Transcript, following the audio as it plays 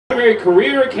Waterbury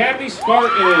Career Academy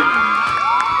Spartans.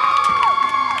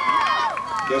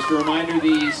 Just a reminder,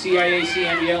 the CIAC,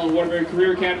 MBL, and Waterbury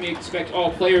Career Academy expect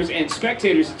all players and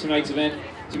spectators at tonight's event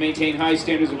to maintain high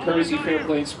standards of courtesy, fair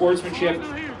play, and sportsmanship.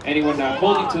 Anyone not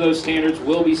holding to those standards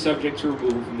will be subject to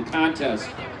removal from the contest.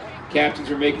 Captains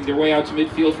are making their way out to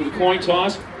midfield for the coin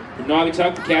toss. From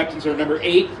Naugatuck, the captains are number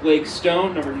 8, Blake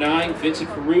Stone, number 9, Vincent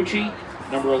Ferrucci,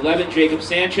 number 11, Jacob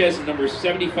Sanchez, and number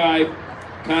 75,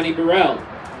 Connie Burrell.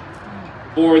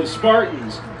 For the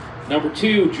Spartans, number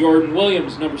 2, Jordan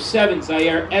Williams, number 7,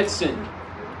 Zaire Edson,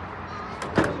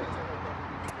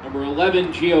 number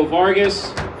 11, Gio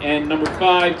Vargas, and number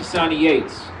 5, Dasani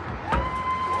Yates.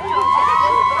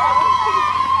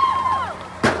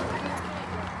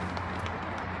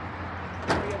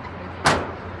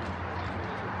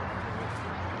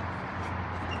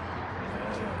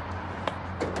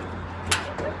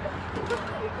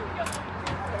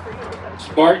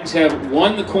 Spartans have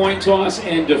won the coin toss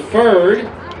and deferred.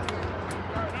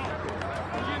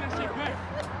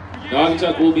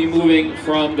 Naugatuck will be moving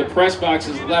from the press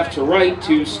boxes left to right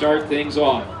to start things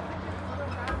off.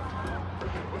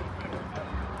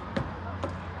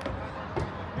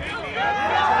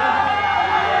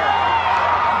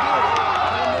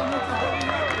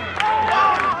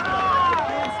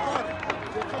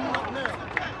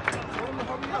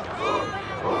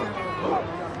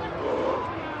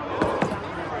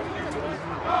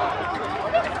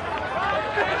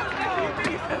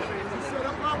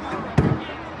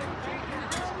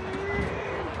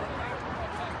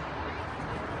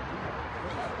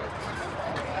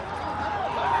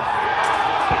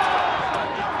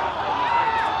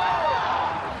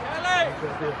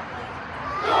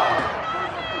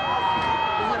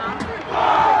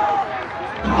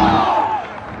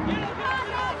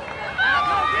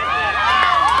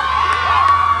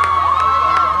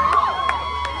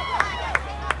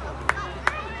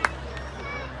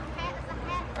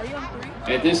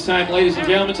 At this time, ladies and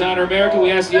gentlemen, to honor America,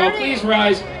 we ask you all please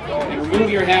rise and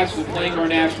remove your hats with playing our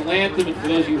national anthem. And for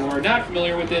those of you who are not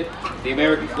familiar with it, the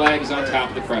American flag is on top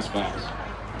of the press box.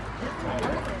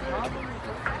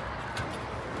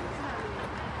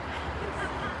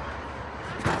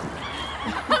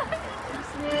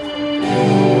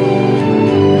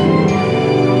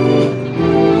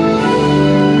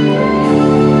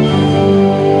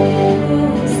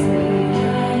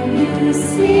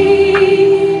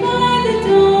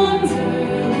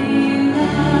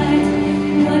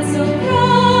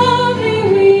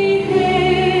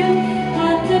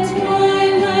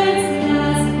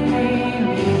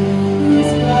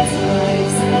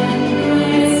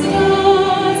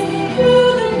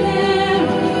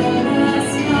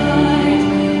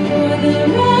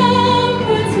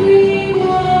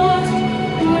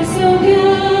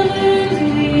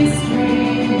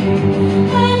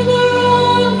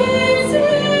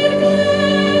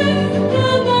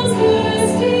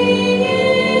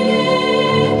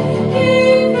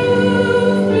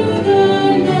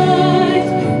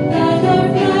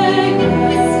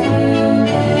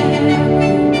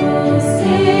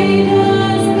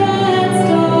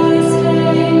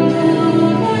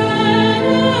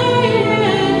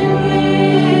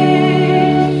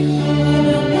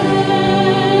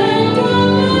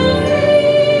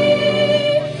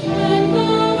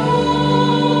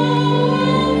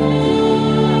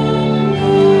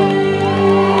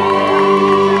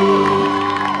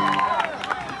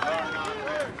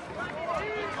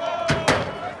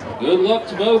 Good luck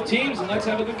to both teams, and let's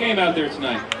have a good game out there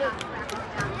tonight.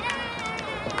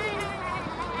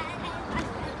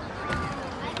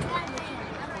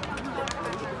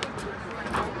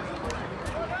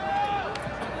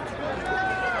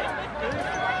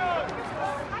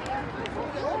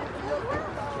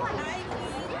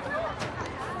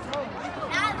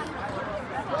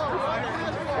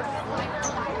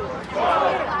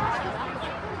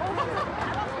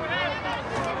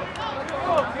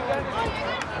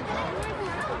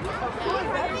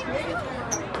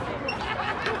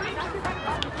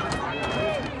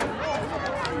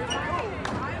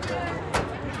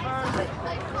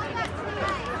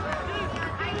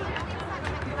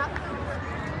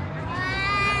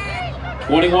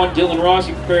 #21, Dylan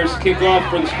Rossi prepares to kick off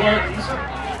for the Spartans.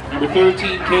 Number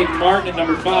 13, Caden Martin, and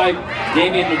number 5,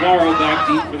 Damian Navarro back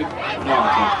deep for the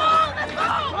Naugatuck.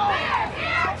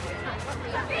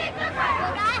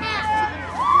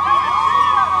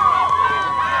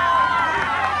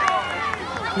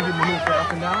 Can you maneuver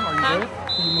up and down? Are you good?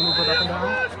 Can you maneuver up and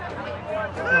down?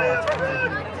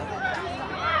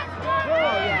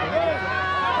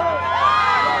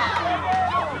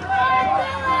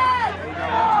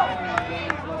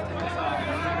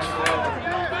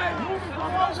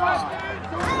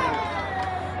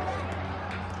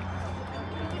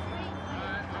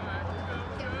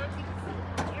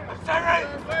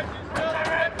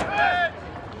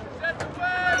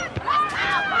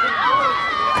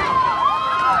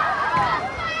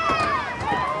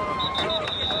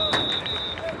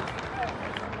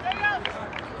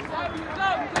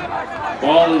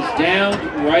 Ball is down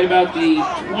right about the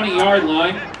 20-yard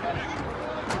line.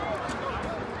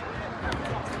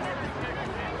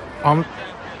 I'm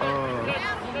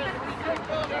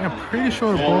pretty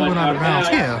sure the ball went out of bounds.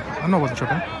 Yeah, I know I wasn't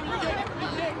tripping.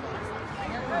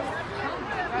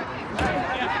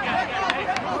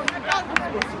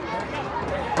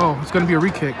 Oh, it's going to be a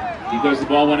re-kick. Because the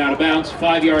ball went out of bounds,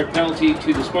 5-yard penalty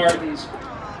to the Spartans.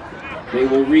 They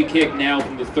will re-kick now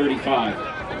from the 35.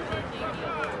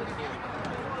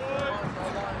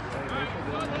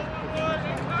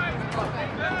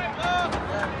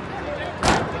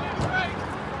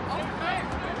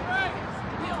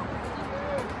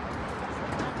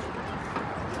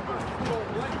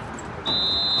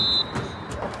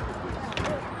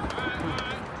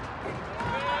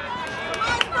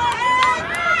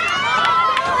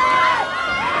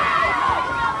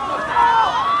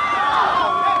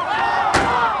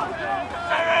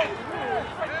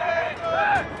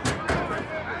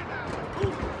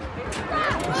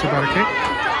 About a kick.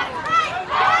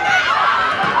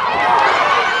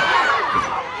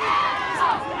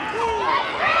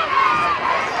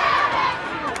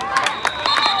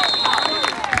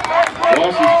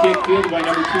 Ross's kick fielded by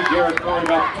number 2, Derek Horn,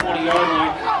 about the 20-yard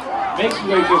line. Makes his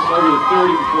way just over the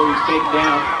 30 before he's taken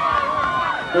down.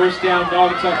 First down,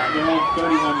 Naugatuck from their own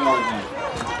 31-yard line.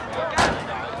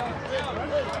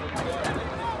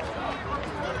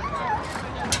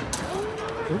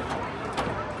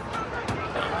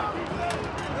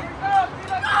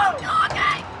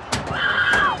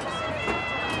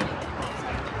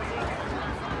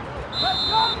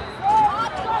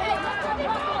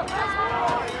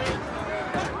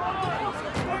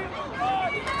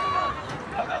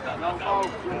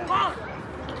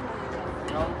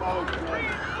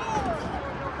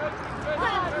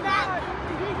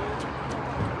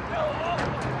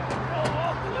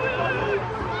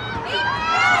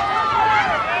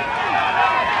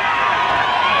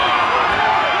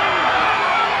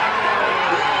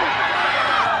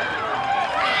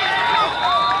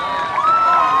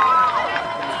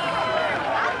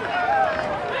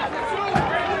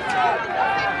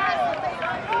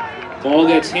 Ball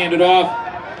gets handed off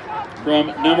from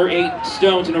number 8,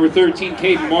 Stone, to number 13,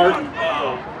 Caden Martin.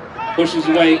 Pushes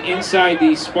away inside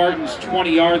the Spartans'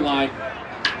 20-yard line.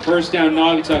 First down,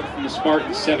 Naugatuck from the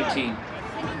Spartans' 17.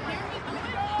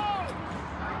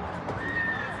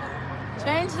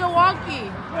 Change the walkie.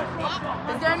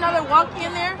 Is there another walkie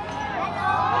in there?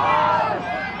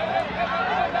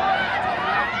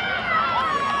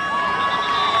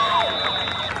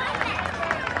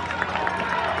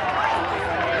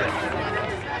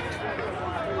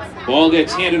 Ball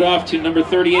gets handed off to number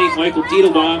 38, Michael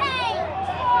Diedelbaum.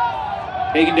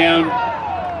 Taken down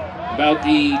about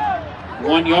the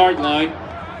 1-yard line.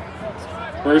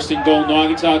 First and goal,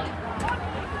 Naugatuck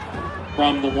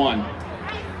from the 1.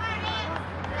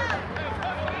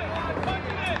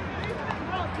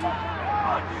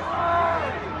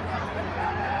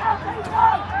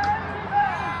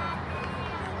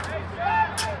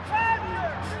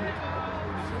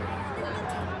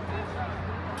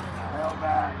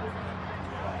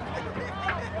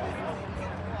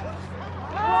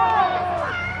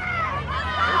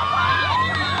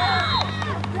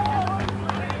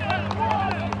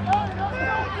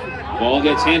 Ball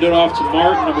gets handed off to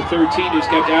Martin, number 13, who's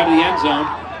kept out of the end zone.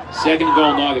 Second and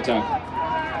goal, Naugatuck.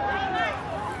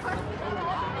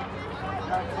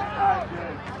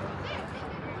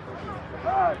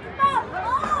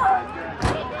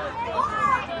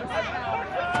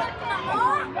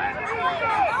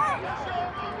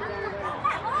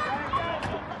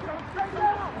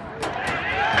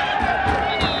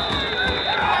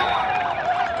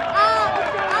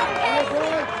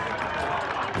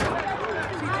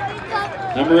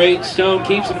 Number 8, Stone,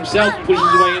 keeps it himself and pushes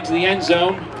his way into the end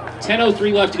zone.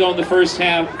 10:03 left to go in the first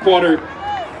quarter.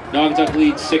 Naugatuck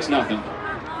leads 6-0.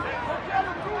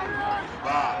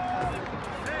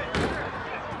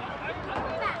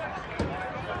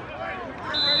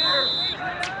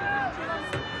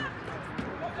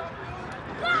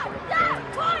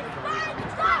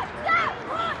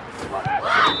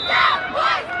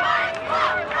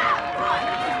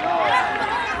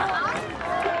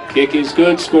 Kick is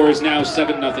good. Score is now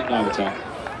 7-0 Naugatuck.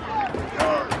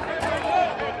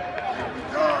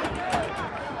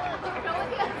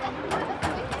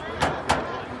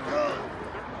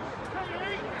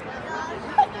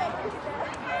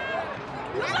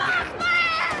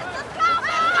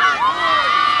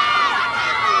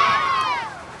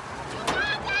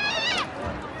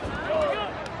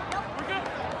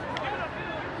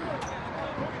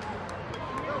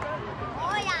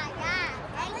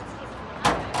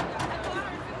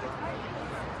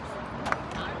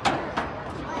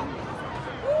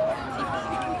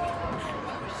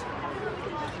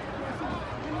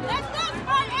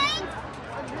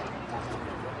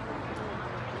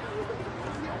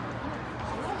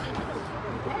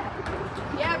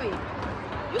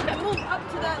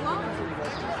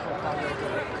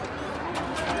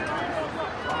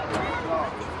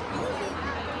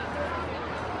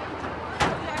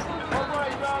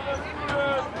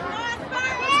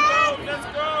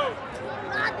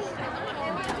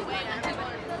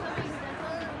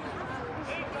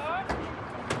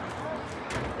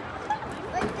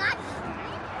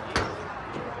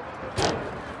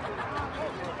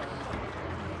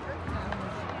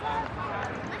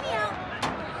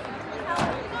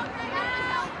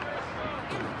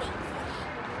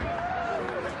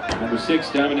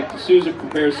 6, Dominic D'Souza,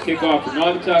 prepares kickoff for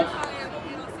Naugatuck.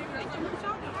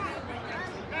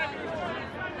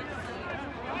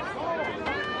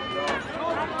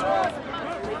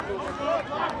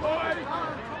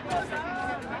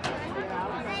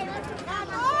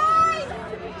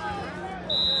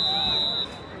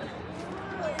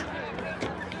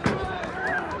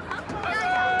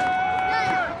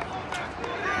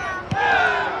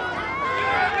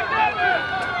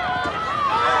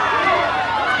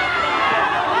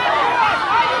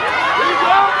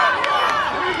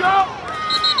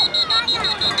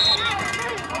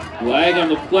 Flag on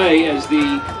the play as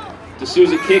the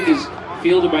D'Souza kick is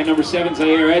fielded by number 7,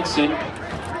 Zaire Edson.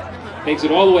 Takes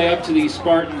it all the way up to the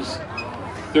Spartans'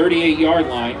 38-yard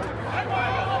line.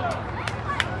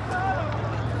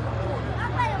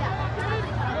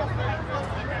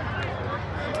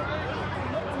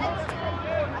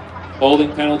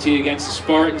 Holding penalty against the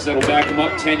Spartans. That'll back them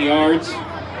up 10 yards.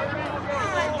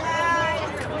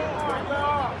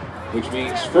 Which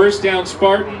means first down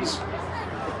Spartans,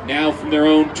 now from their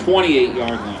own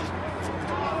 28-yard line.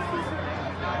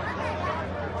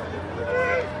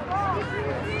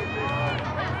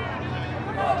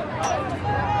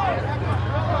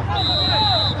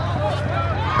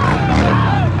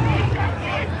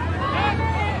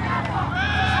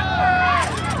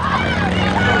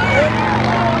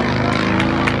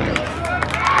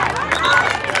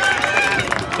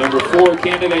 Number 4,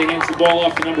 Canada hands the ball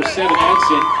off to number 7,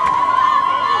 Edson.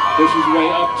 Pushes his way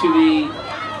up to the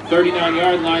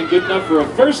 39-yard line, good enough for a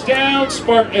first down,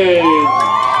 Spartans.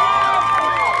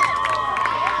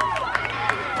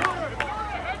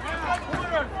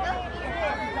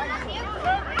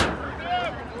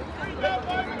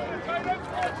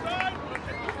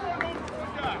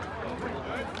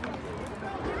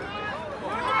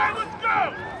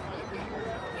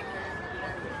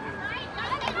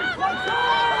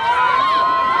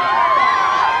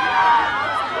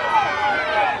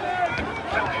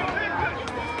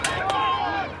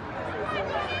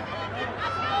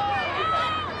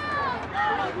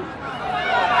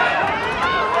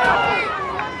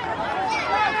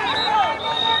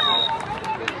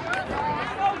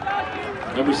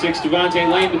 Number 6,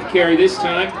 Devontae Lane with the carry this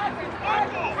time.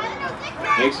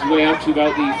 Makes his way out to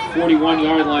about the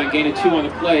 41-yard line, gain of 2 on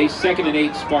the play, 2nd and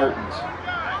 8 Spartans.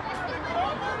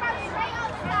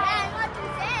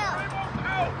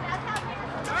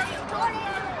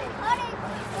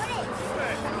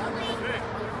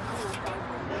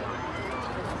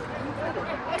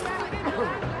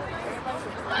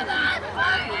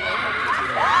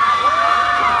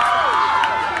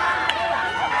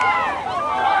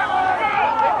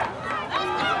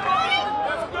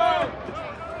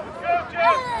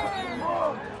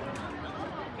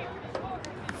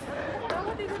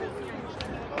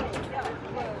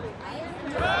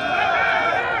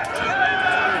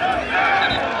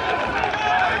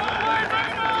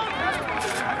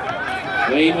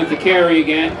 Lane with the carry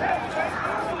again.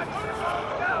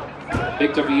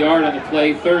 Picked up a yard on the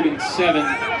play, 3rd and 7.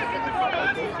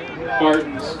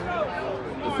 Spartans,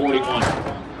 the 41.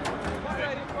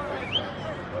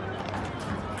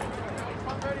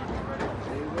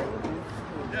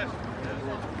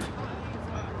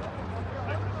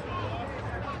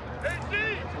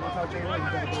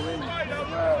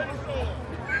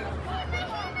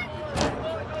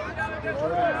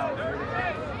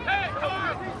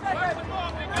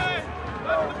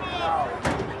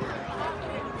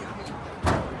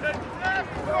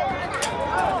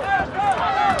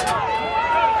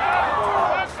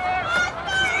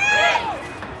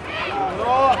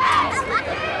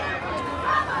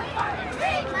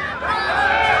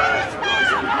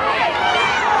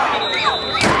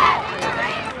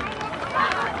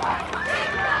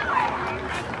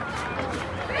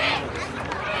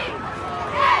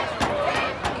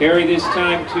 Carry this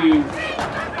time to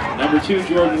number 2,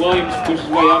 Jordan Williams, pushes his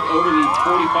way up over the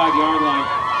 45-yard line.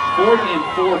 4th and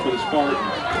 4 for the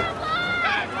Spartans.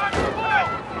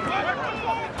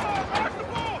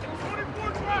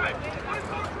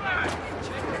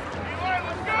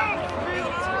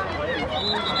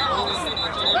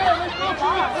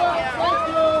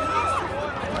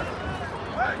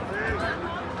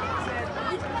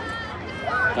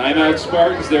 Timeout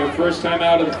Spartans, their first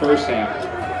timeout of the first half.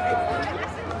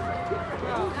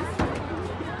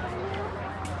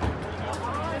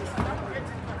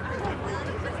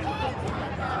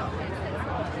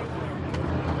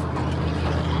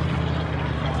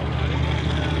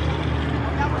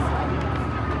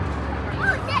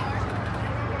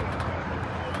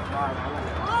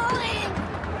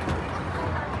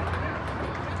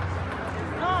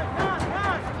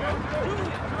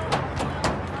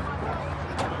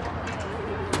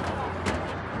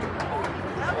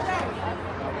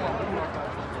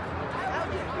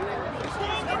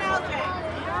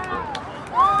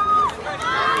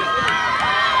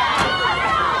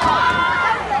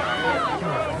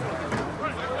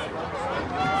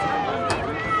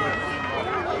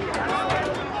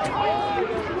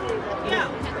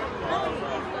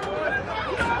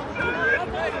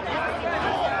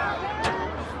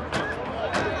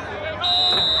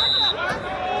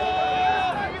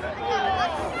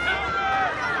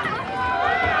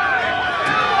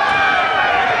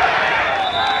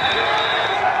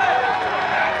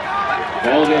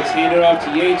 Ball gets handed off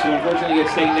to Yates, who unfortunately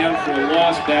gets taken down for a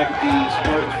loss back at the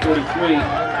Spartans 43.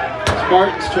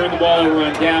 Spartans turn the ball over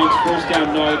on downs. First down,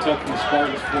 Naugatuck from the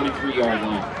Spartans 43-yard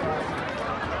line.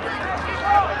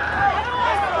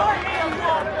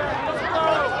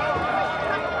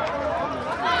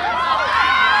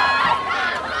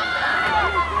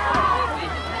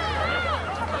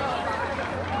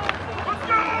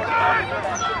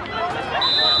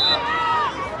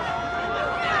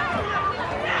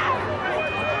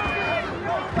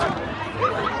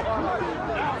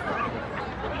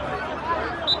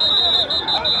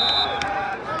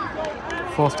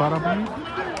 False start, I believe.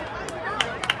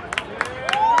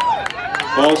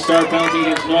 Ball start penalty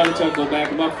against Naugatuck. Will back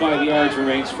him up 5 yards.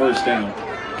 Remains first down.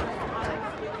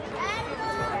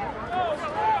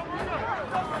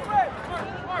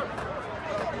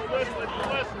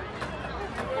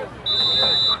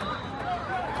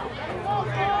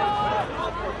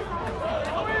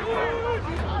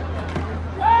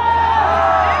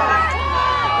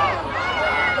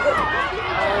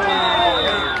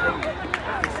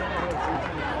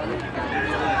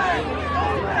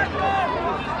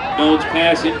 Jones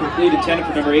pass incomplete, intended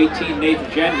for number 18, Nathan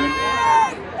Gendron.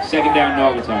 Second down,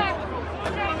 Naugatuck.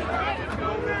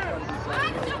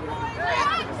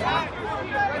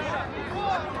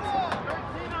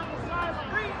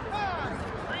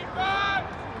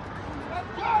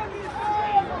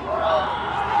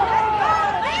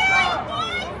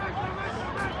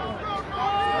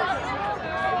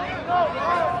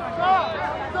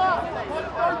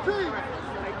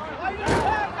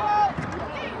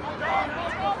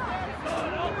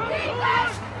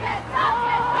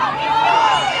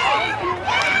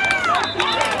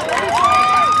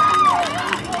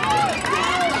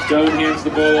 Stone hands the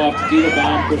ball off to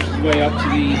Dieterbaum, pushes his way up to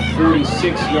the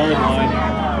 46-yard line.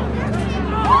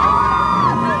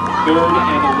 3rd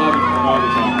and 11 for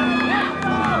Naugatuck.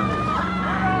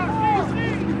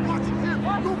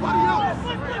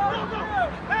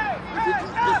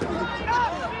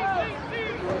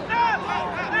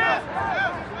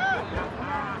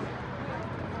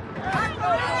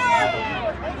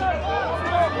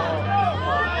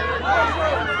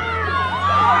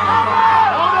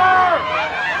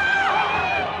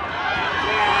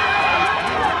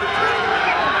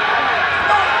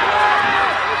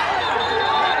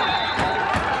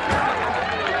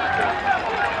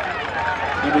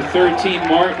 Number 13,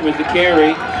 Martin with the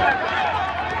carry.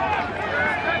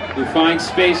 Who finds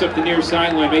space up the near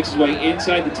sideline, makes his way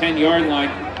inside the 10-yard line,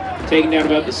 taken down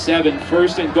about the 7.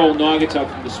 First and goal, Naugatuck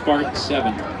from the Spartans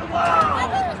 7.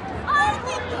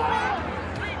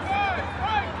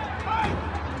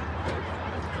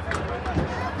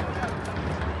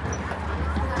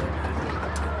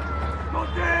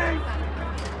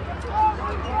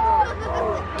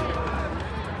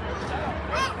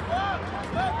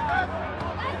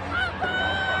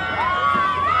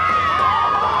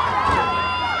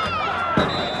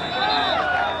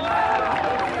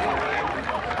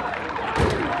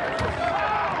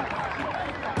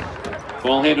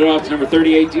 Ball handed off to number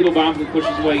 38, Dieterbaum, who pushes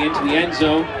his way into the end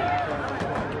zone.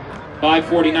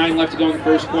 5:49 left to go in the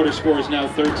first quarter. Score is now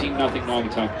 13-0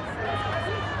 Naugatuck.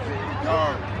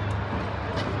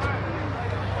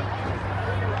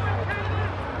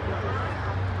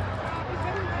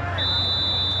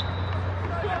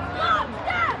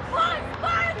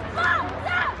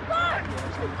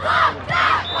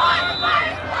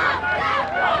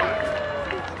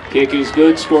 Kick is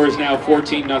good. Score is now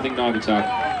 14-0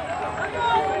 Naugatuck.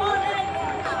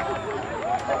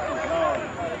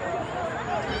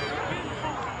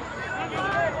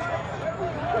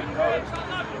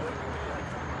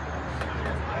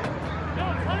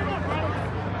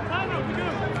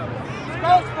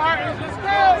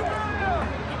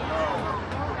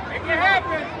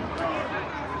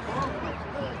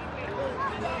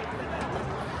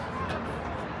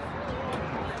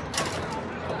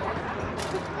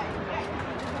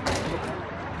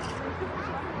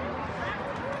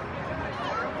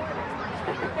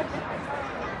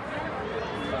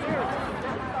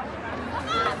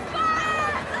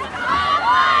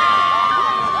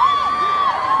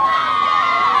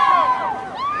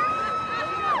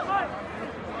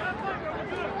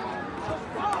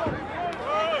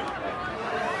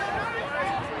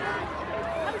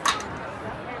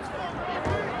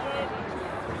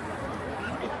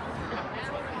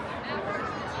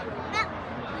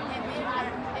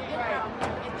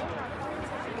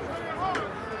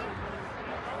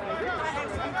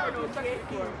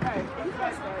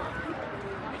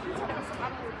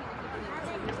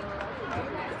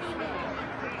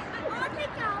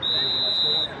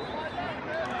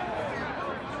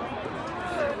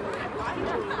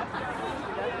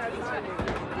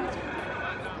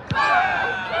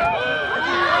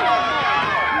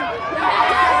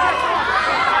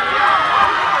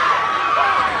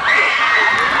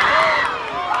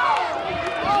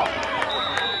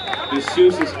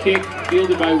 Sousa's kick,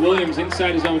 fielded by Williams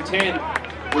inside his own 10.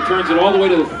 Returns it all the way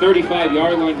to the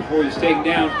 35-yard line before he's taken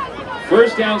down.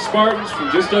 First down Spartans from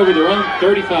just over their own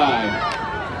 35.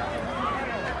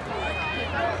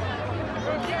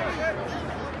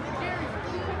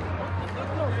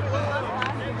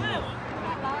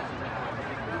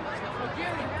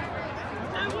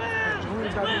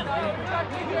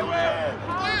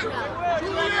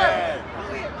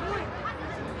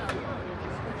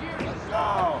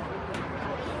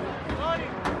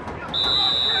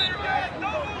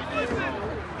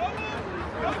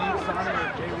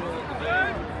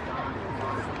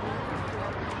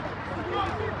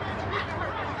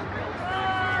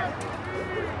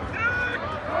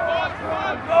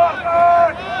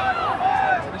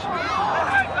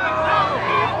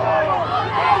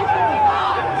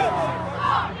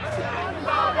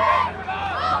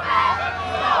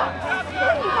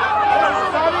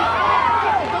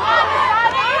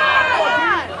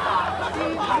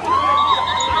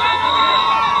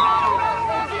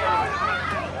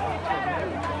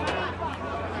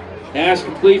 Pass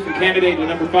complete from candidate to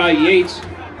number 5, Yates.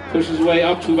 Pushes away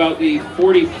up to about the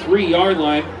 43-yard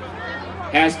line.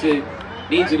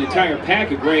 Needs an entire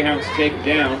pack of Greyhounds to take him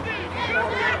down.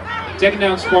 Second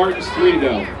down Spartans, 3 to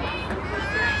go.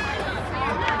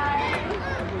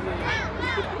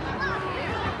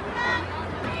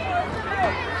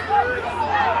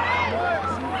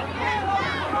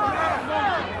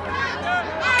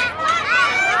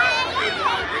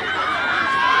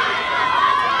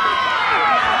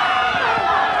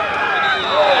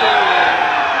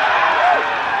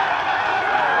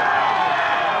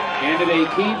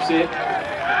 Keeps it,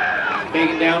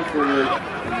 taken down for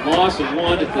loss of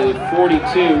 1 at the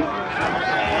 42.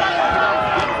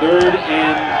 3rd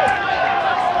and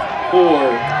 4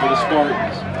 for the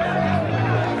Spartans.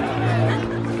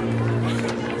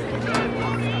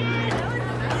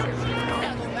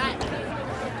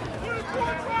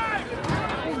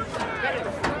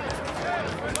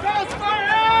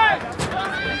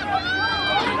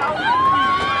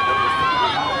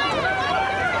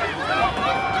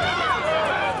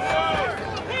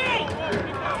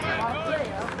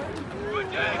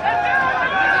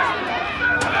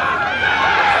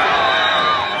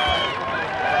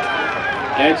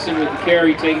 Edson with the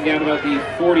carry, taken down about the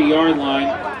 40-yard line.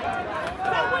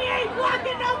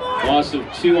 Loss of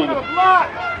 2 on the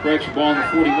correction ball on the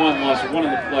 41, loss of 1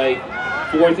 on the play.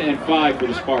 4th and 5 for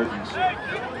the Spartans.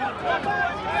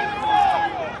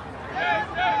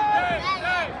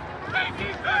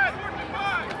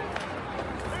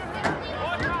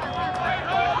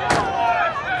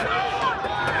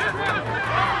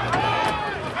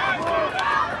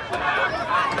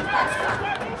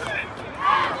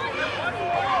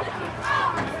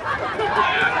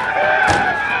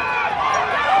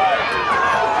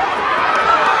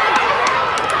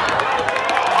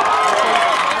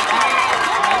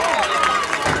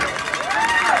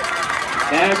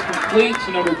 Complete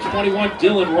to number 21,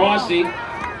 Dylan Rossi.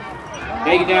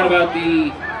 Taken down about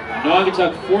the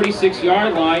Naugatuck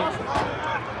 46-yard line.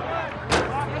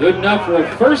 Good enough for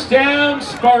a first down,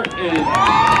 Spartans.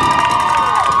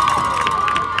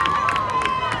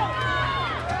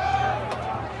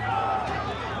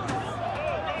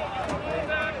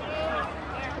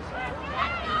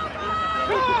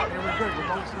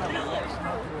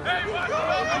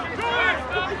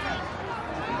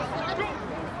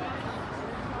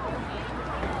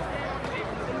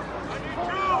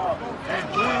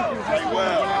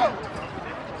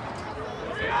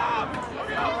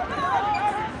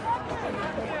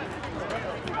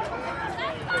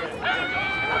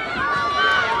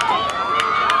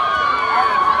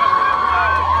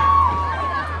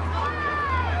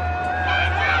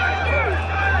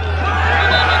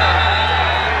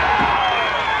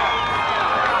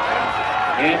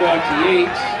 Handoff to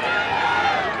Yates.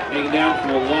 Taken down for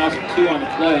a loss of 2 on the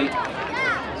play.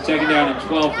 Second down and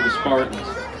 12 for the Spartans.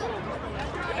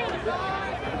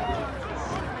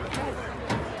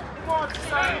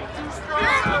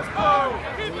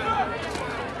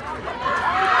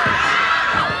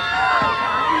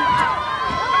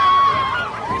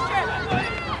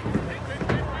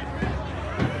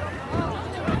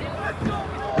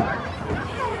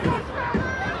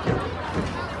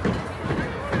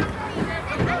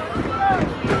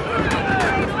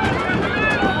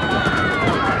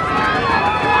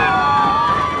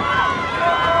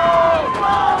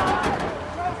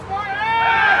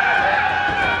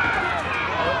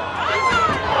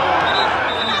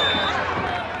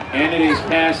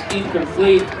 Pass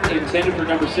incomplete, intended for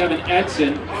number 7,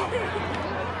 Edson.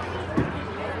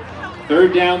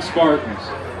 3rd down, Spartans.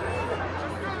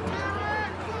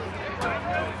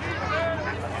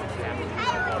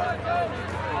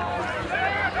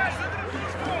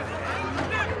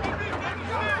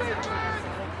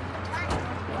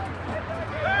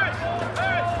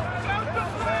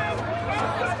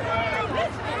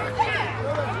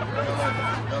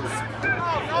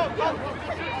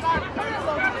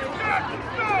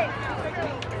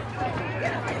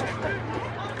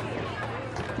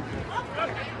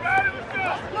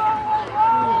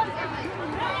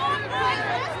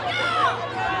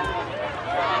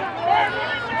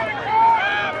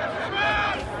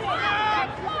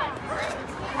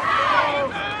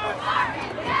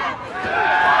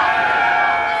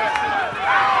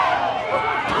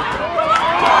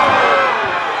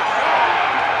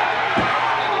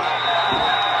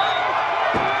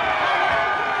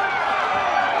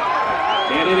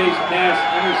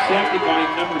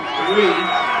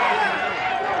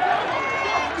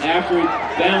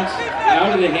 Bounce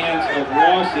out of the hands of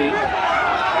Rossi.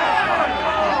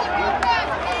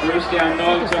 First down,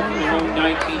 Naugatuck from their own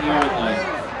 19-yard line.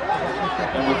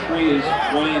 Number 3 is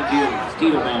Ryan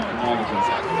Diedelbaum from Naugatuck.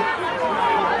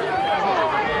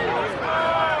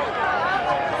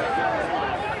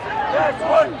 That's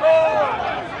one goal!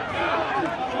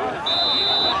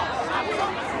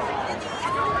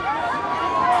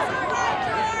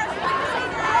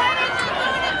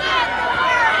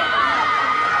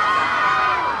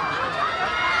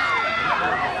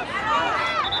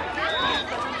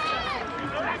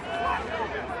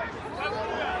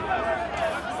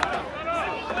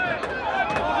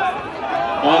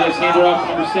 Ball is handed off to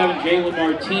number 7, Jalen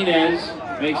Martinez.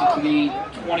 Makes it to the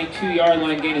 22-yard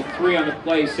line, gain of 3 on the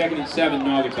play, 2nd and 7,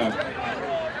 Naugatuck.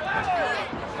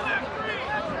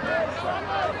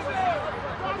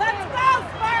 Let's go,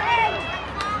 Spartans!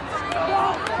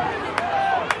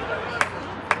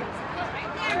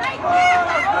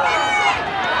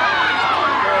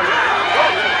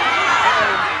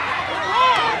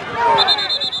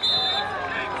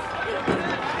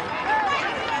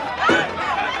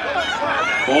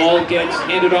 Ball gets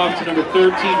handed off to number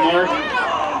 13, Martin.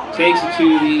 Takes it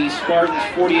to the Spartans'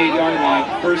 48-yard line.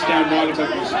 First down, Naugatuck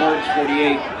from the Spartans'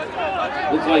 48.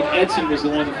 Looks like Edson was the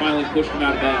one that finally pushed him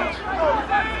out of bounds.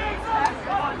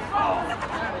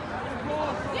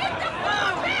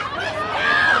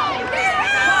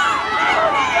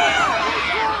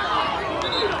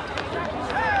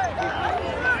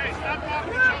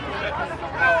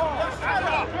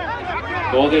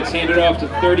 Ball gets handed off to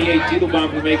 38, Diedelbaum,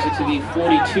 who makes it to the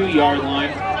 42-yard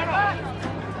line.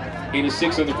 Gain of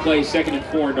 6 on the play, 2nd and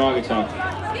 4, Naugatuck.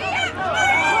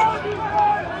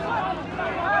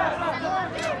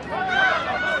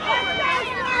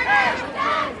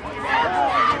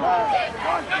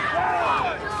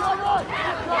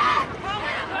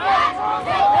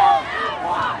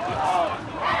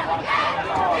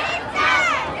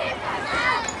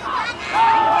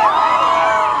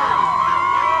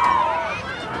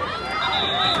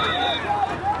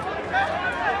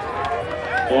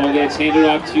 Ball gets handed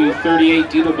off to 38,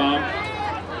 Diedelbaum.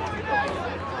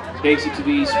 Takes it to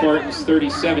the Spartans'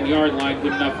 37-yard line.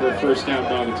 Good enough for a first down,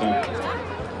 Naugatuck.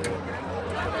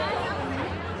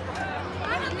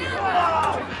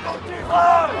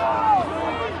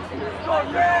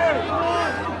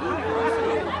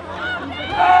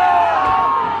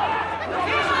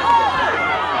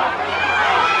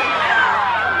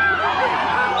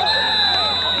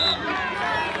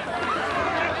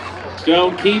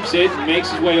 Stone keeps it and makes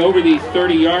his way over the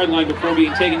 30-yard line before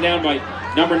being taken down by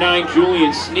number 9,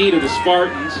 Julian Sneed of the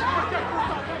Spartans.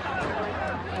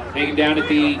 Taken down at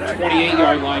the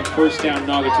 28-yard line, first down,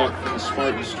 Naugatuck from the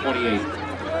Spartans' 28.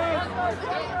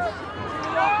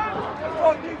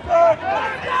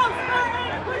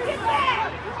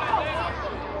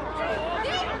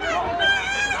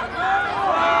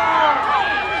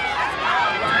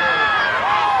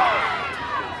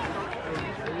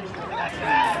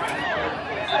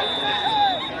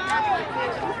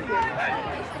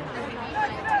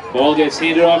 Ball gets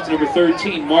handed off to number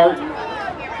 13, Martin.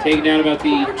 Taken down about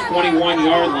the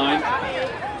 21-yard line.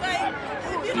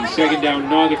 The second down,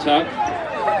 Naugatuck.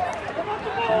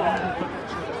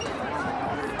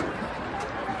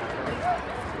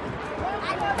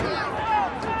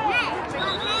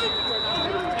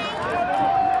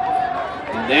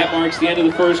 And that marks the end of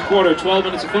the first quarter. 12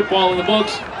 minutes of football in the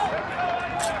books.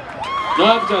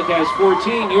 Naugatuck has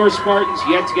 14. Your Spartans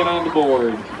yet to get on the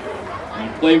board.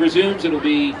 When play resumes, it'll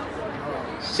be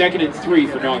 2nd and 3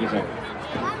 for Naugatuck.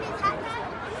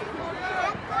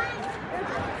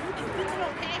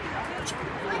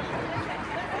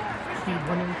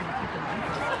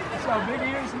 So big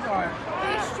ears, he's all right.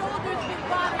 His shoulders been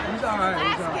bothering him. He's all right,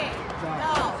 he's all right.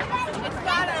 No, it's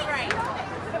not all right.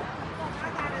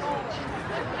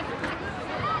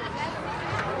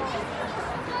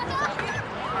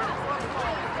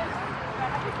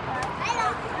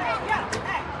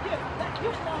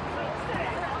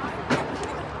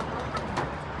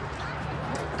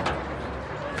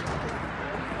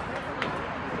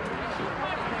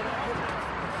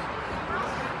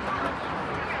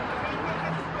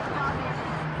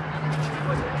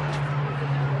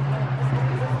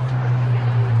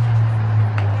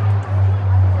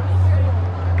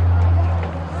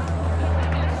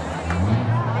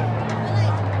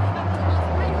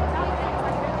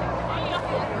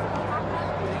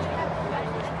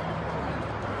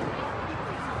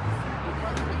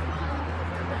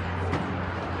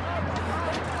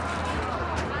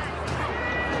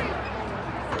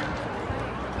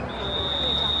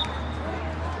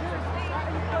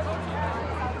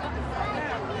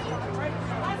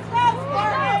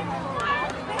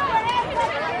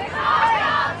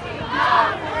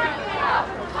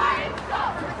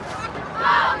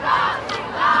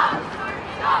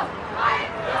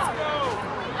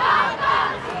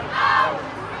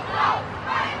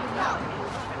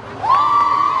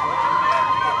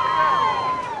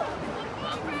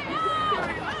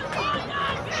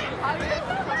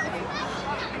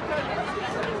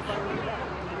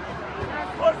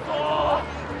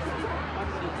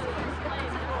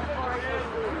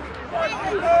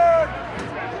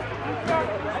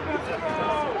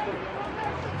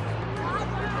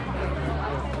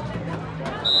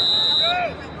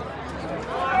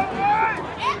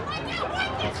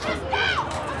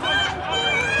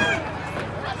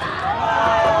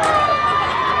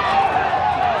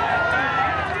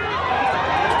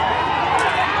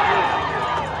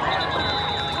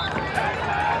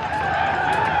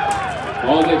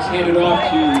 Ball gets handed off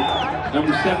to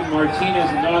number 7, Martinez,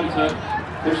 and Naugatuck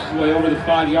pushes his way over the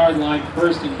 5-yard line.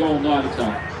 First and goal,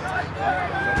 Naugatuck.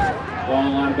 Ball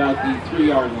on line about the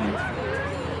 3-yard line.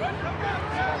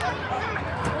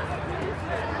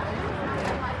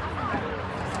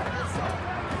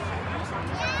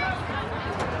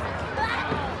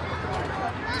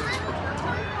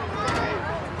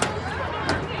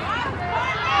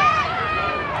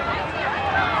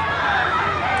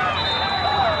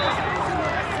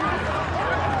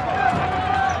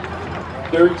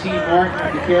 Martin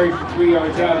with the carry for 3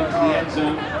 yards out into the end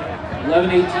zone.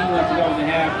 11:18 left to go in the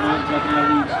half. Naugatuck now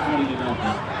leads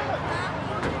 20-0.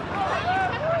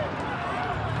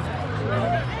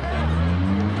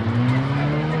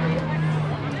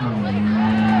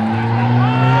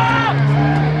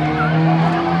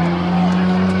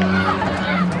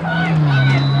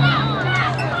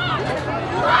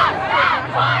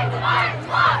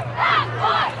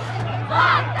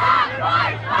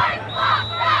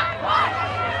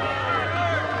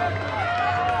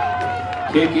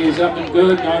 Kick is up and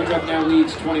good. Naugatuck now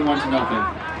leads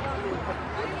 21-0.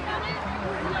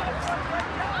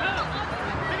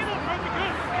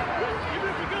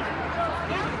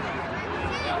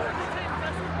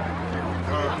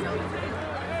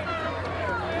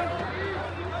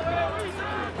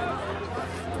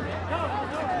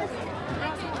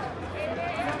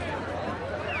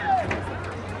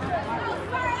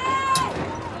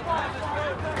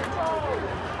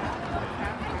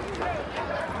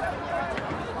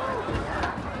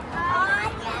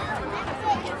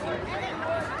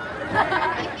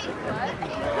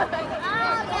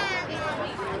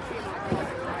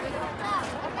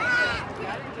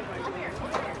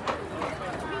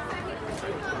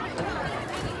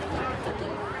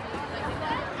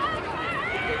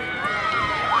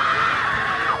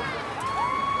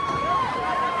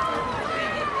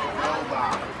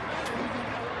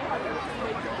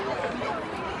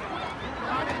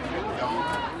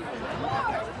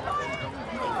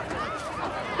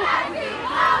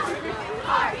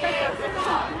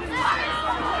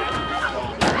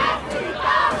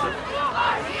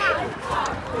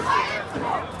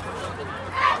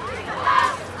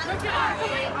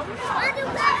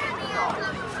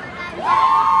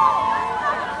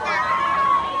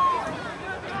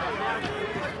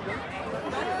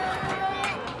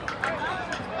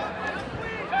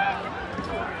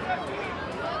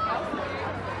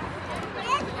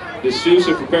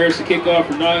 D'Souza prepares to kick off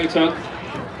for Naugatuck.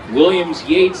 Williams,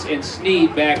 Yates, and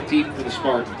Sneed back deep for the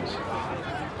Spartans.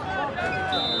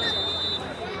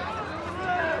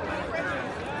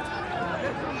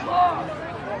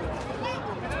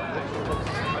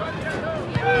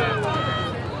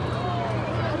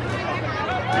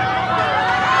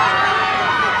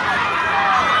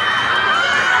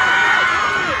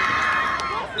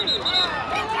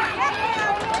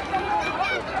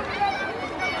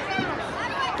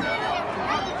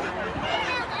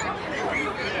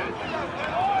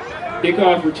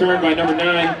 Kickoff returned by number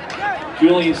 9,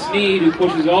 Julian Sneed, who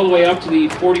pushes all the way up to the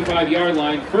 45-yard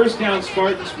line. First down,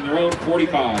 Spartans from their own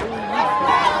 45.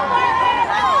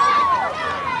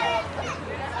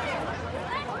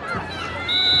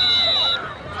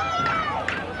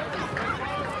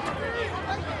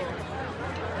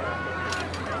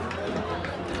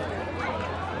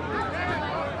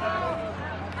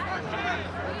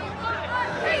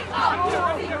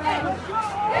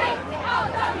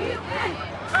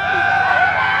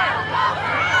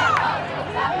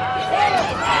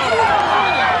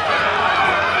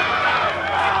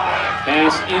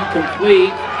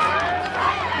 Incomplete.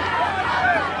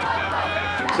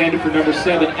 Intended for number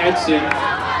 7, Edson.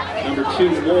 Number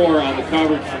 2, Moore on the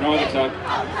coverage for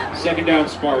Naugatuck. Second down,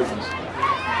 Spartans.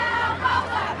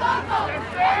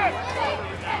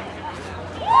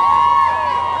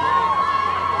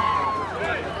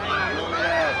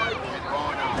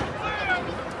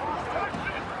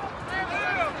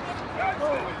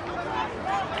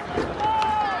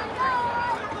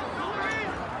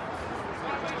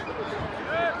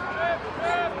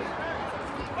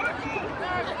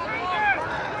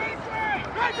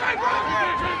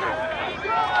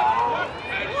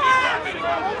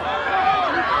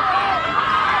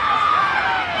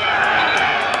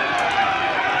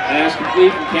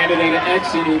 incomplete from candidate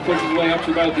Exton, who pushes his way up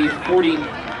to about the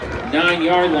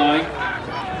 49-yard line.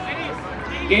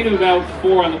 Gain of about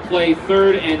 4 on the play,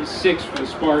 3rd and 6 for the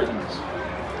Spartans.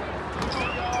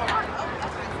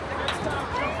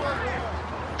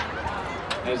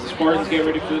 As the Spartans get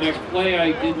ready for the next play,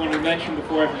 I did want to mention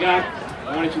before I forgot,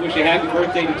 I wanted to wish a happy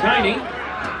birthday to Tiny.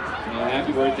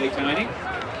 Happy birthday, Tiny.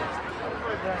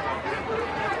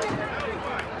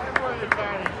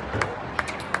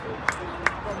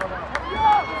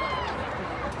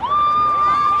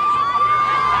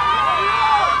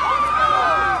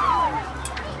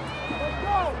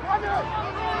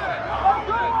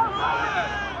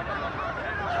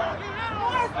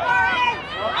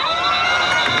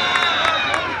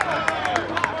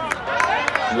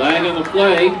 Flag on the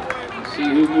play. Let's see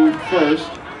who moved first.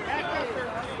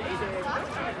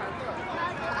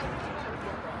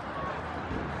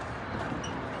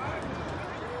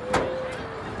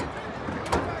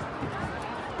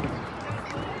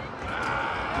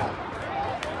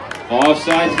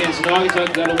 Offsides against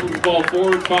Naugatuck. That'll move the ball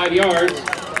forward 5 yards.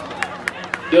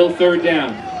 Still 3rd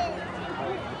down.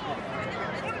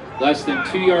 Less than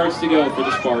 2 yards to go for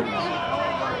the Spartans.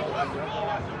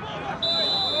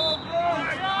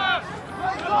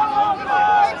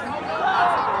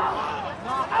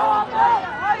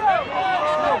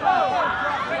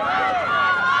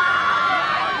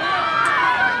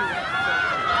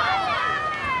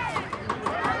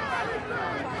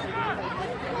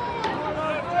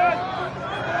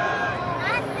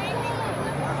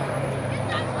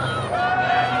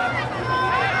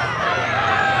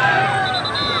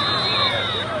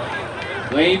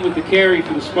 Lane with the carry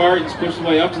for the Spartans, pushed his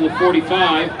way up to the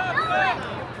 45.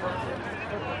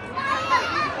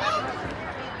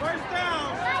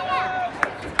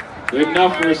 Good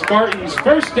enough for a Spartans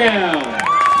first down.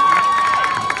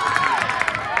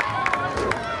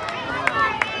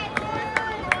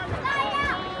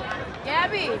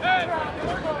 Gabby,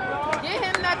 get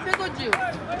him that pickle juice.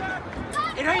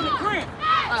 It ain't a cramp.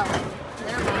 Oh,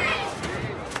 never mind.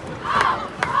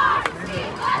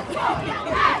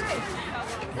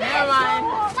 Never mind.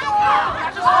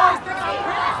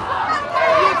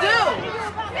 You do.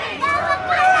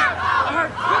 I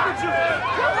heard pickle juice.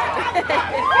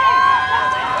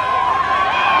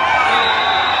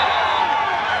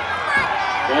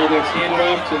 Ball gets handed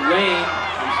off to Lane,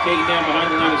 who's taken down behind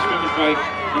the line of scrimmage by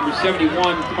number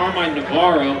 71, Carmine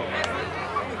Navarro.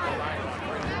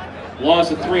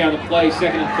 Loss of 3 on the play,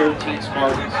 2nd and 13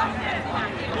 Spartans.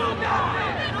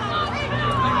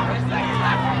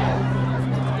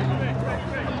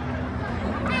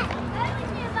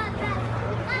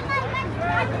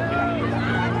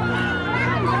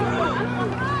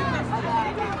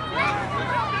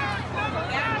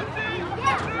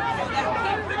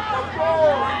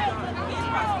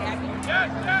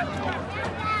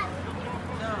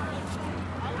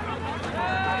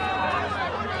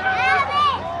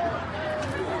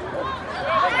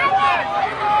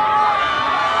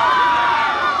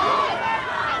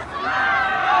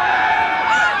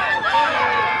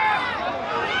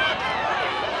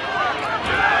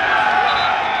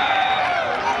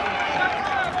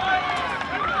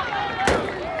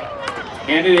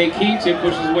 Candidate keeps it,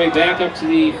 pushes his way back up to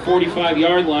the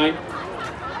 45-yard line.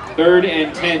 3rd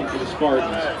and 10 for the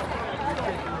Spartans.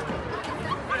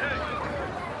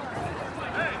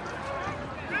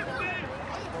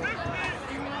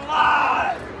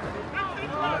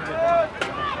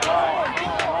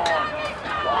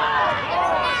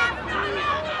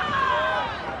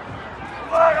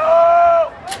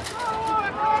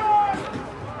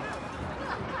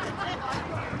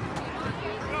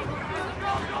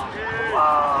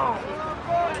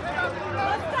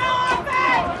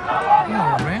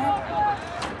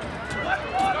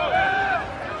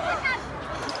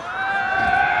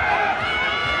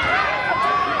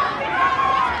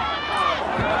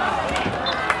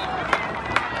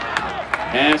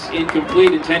 Pass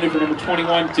incomplete, intended for number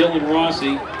 21, Dylan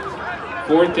Rossi.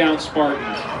 4th down,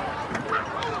 Spartans.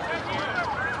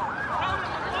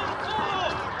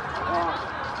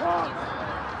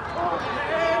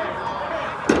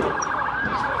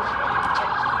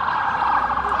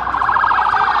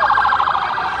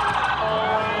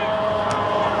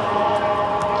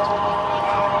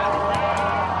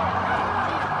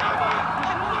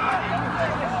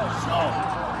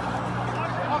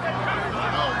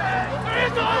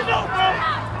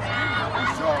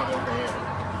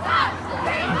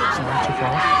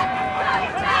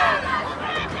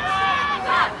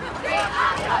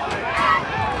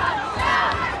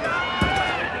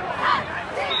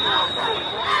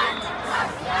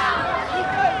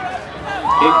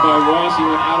 Kick by Rossi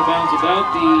went out of bounds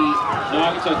about the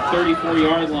Naugatuck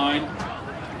 34-yard line.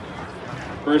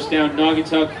 First down,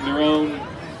 Naugatuck from their own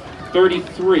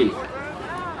 33.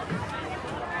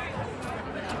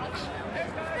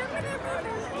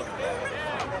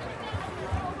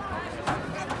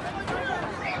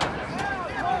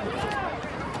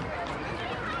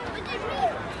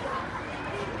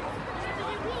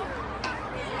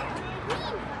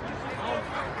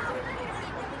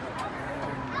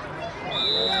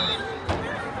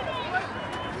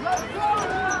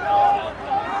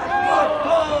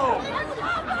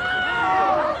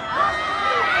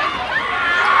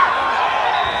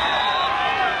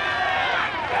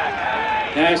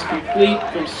 Pass complete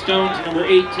from Stone to number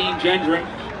 18, Gendron.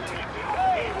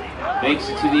 Makes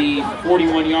it to the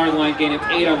 41-yard line, gain of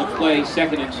 8 on the play,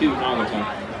 2nd and 2,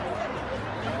 Naugatuck.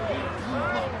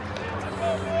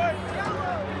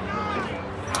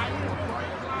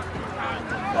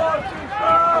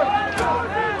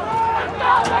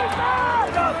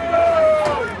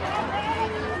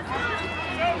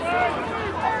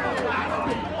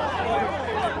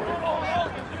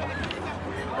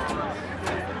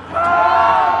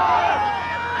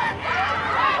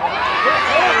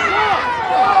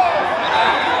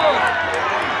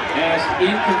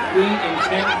 Incomplete,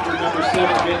 intended for number 7,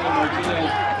 Bentley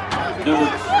Martinez. Number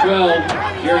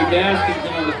 12, Jerry Baskins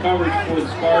in on the coverage for the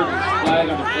Spartans. Flag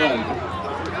on the play.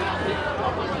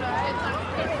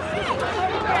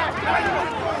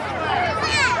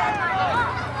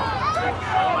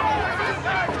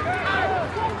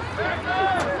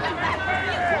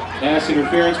 Pass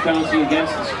interference penalty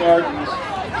against the Spartans.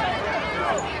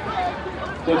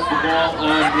 Puts the ball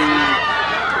on the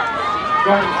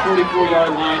Spartans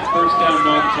 44-yard line, first down,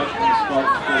 Naugatuck from the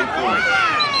Spartans 44.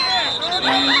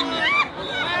 And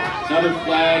another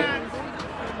flag,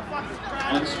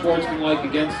 unsportsmanlike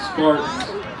against the Spartans.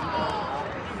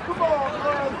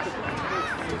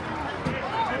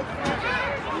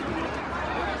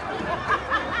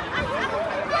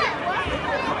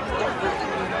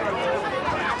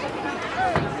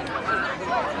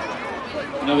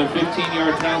 Another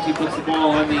 15-yard penalty puts the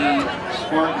ball on the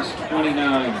Spartans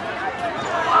 29.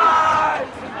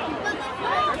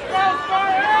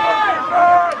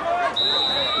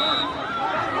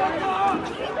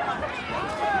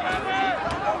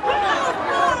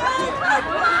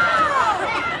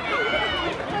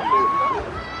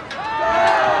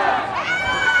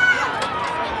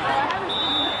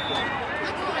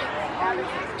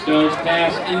 Stone's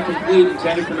pass incomplete,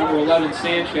 intended for number 11,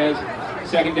 Sanchez.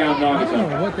 2nd down, Naugatuck. I don't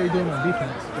know what they're doing on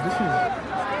defense. This is,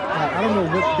 I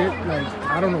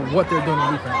don't know what they're doing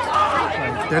on defense.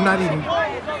 Like, they're not even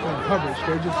on coverage.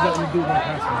 They're just letting you do one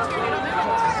pass.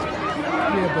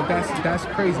 Yeah, but that's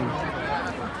crazy.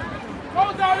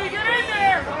 Go, Dobby, get in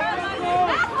there!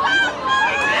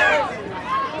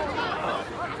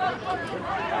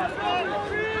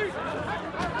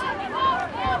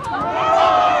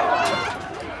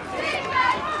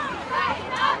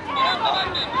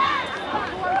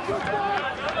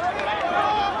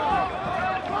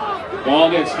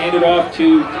 Ball gets handed off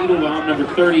to Needlebaum, number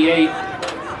 38.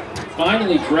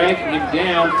 Finally dragging him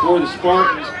down for the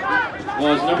Spartans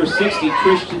was number 60,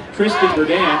 Tristan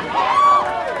Verdun.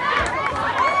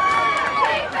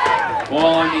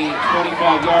 Ball on the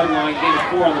 25-yard line, gain of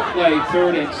 4 on the play,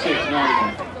 3rd and 6,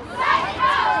 Naugatuck.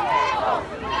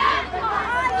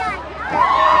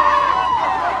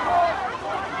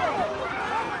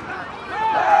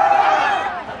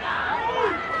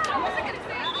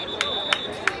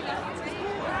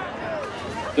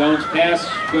 Stone's pass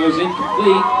goes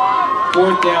incomplete.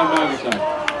 4th down, Naugatuck.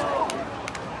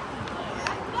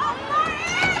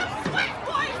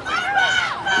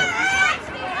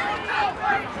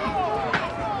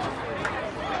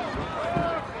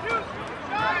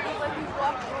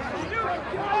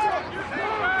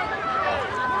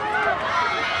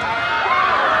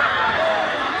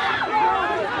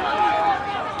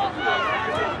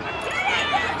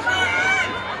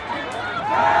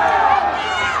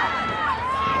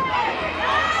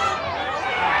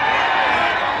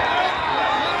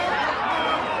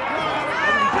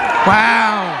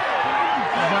 Wow.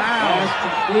 Pass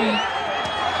complete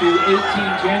to 18,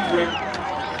 Gendron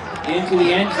into the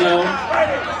end zone.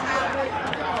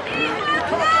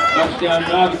 Touchdown,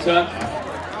 Naugatuck.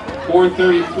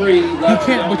 4:33 left.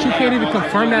 But you can't even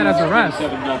confirm that as a ref.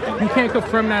 You can't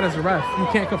confirm that as a ref. You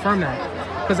can't confirm that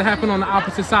because it happened on the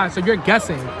opposite side. So you're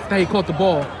guessing that he caught the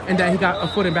ball and that he got a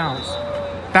foot in bounds.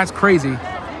 That's crazy.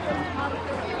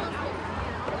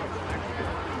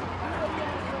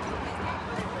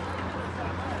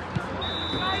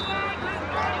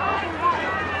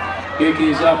 Kick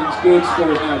is up, it's good.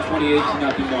 Scores now 28-0,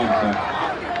 Naugatuck.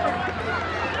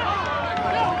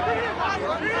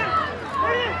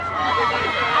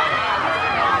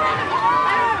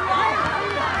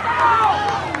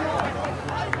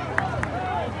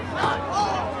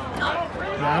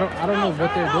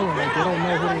 what they're doing. Like, they don't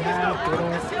know who they have.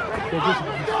 They're just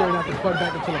staring at the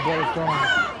quarterback until the ball is thrown.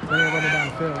 Then they're running down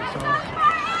the field. So.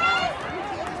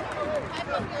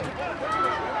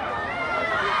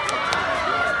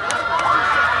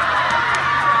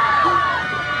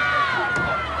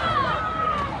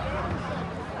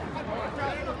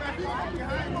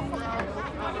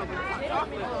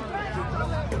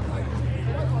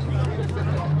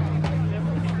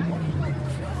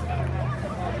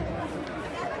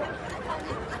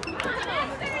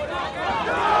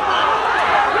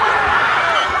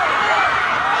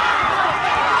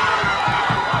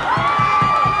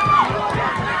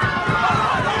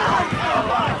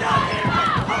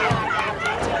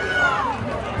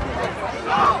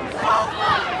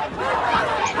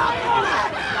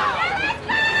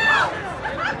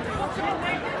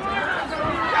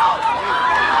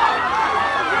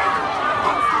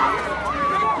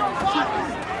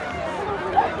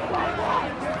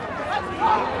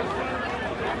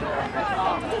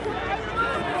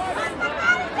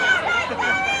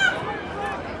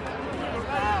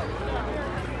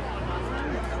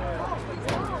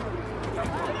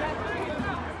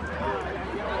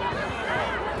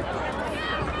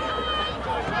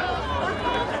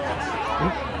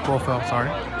 Ball fell, sorry.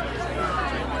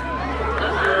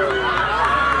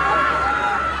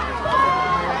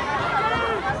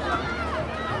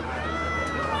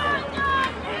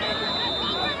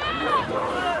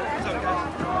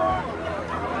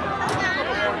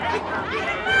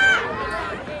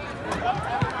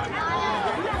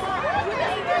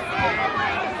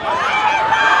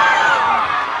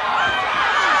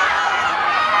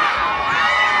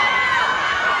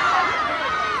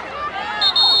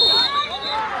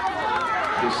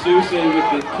 Sousa with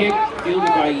the kick, fielded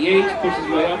by Yates, pushes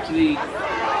his way up to the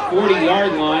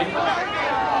 40-yard line.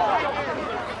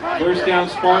 First down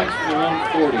Spartans from their own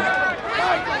 40.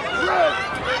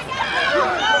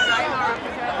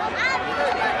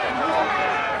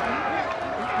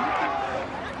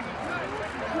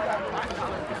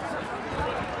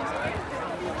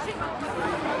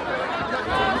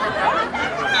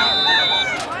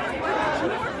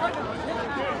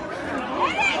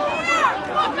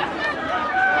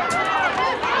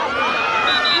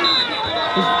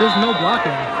 There's no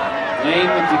blocking. Lane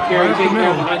with the carry, taken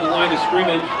out behind the line of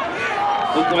scrimmage.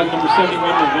 Looked like number 71,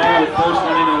 Navarro, first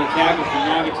one in on the tackle from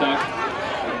Naugatuck.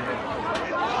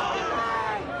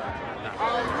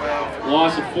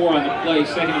 Loss of 4 on the play,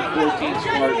 second and 14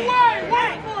 Spartans.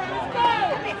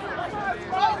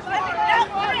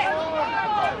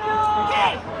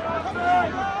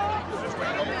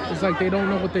 It's like they don't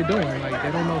know what they're doing. Like,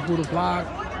 they don't know who to block.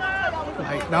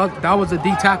 Like, that was a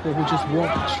D tackle who just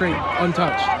walked straight,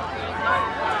 untouched.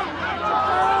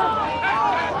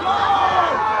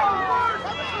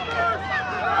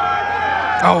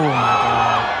 Oh my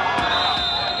God.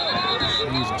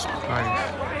 Jesus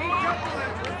Christ.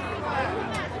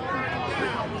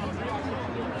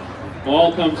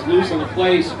 Ball comes loose on the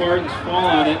play, Spartans fall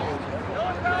on it.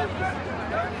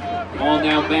 Ball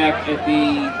now back at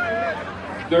the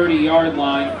 30-yard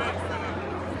line.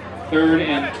 3rd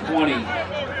and 20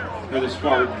 for the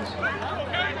Spartans.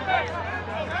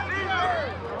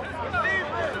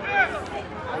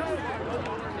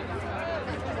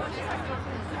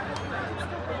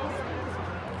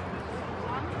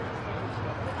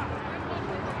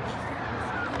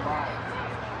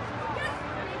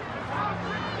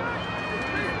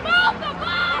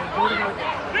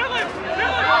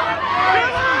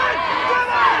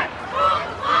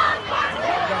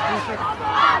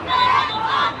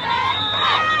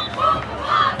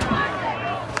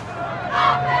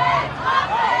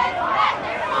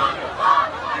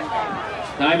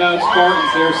 Timeout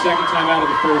Spartans, their second timeout of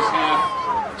the first half.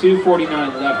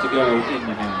 2:49 left to go in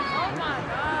the half.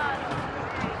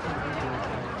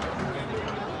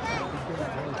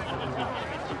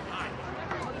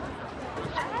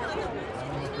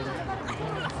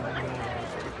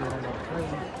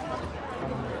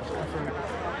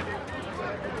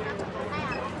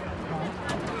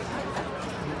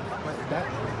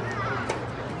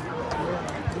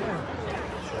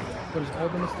 But it's all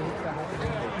the mistakes that happen.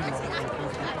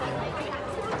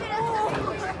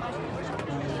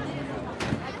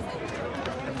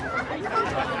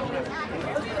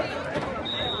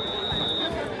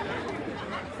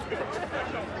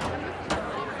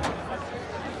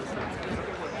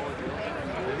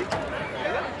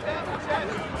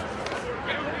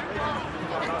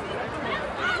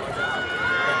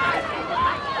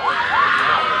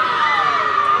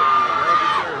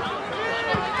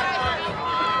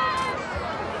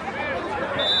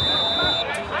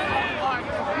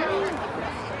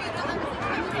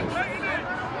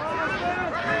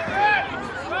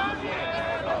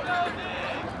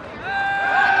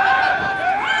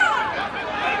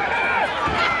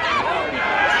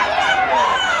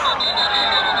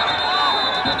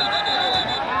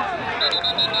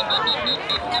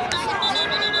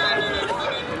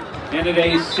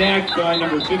 today is sacked by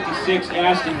number 56,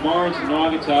 Aston Barnes in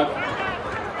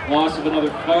Naugatuck. Loss of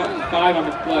another 5 on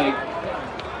the play.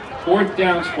 4th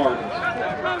down, Spartans.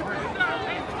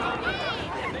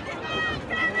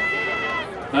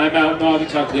 Timeout,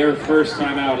 Naugatuck, their first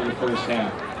timeout in the first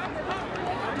half.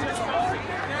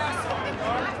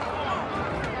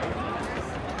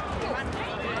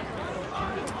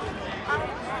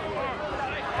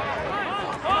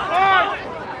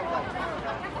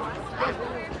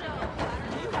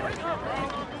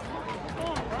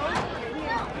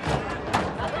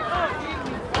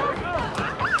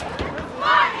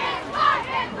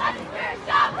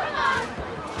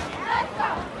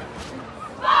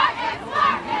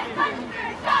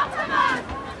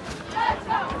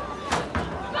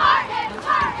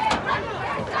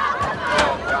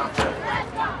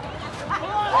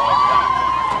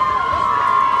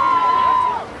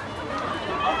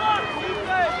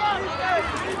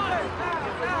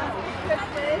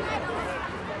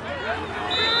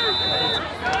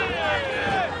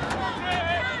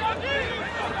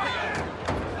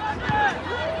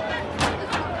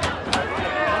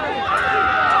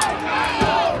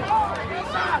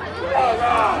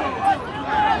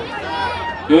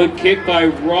 Good kick by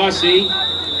Rossi.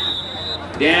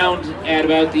 Down at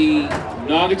about the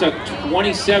Naugatuck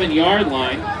 27-yard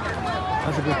line.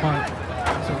 That's a good punt.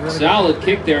 That's a really solid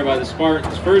kick there by the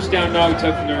Spartans. First down,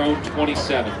 Naugatuck from their own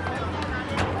 27.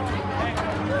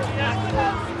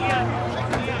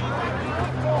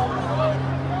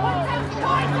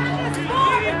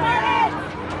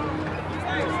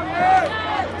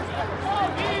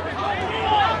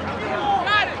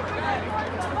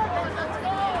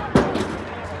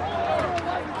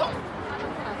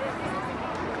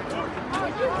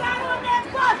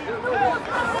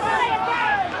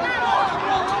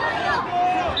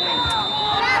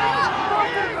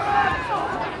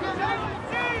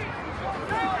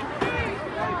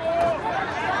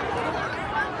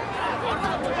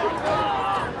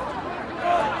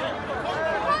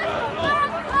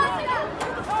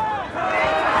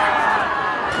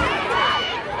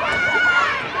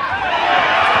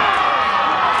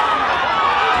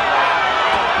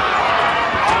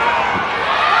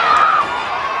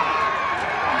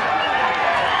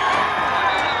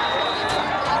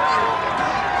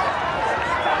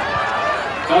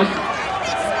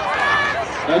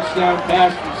 Touchdown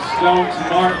pass from Stone to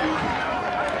Martin.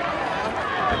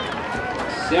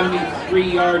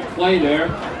 73-yard play there.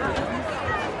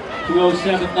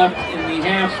 2:07 left in the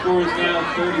half. Score is now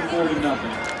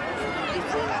 34-0.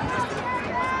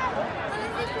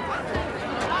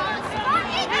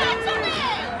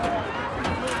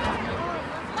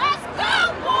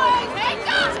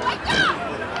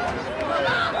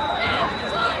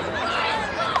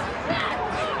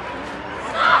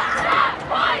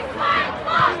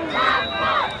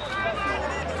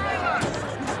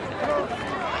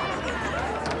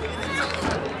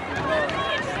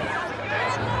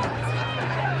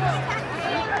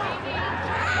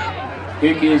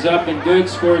 Kick is up and good.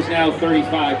 Score is now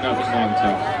 35-0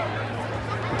 Naugatuck.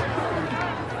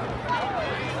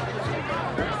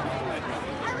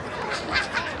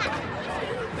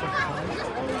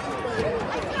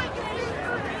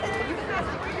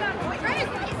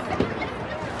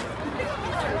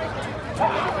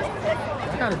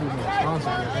 Gotta be more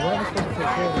responsible. Whoever's supposed to take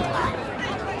care of that?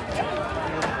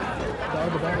 The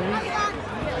other batteries?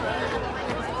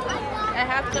 I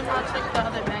have to not check the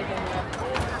other bag yet.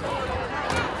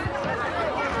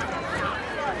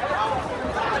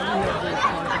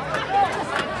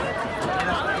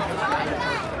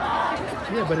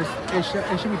 Yeah, but it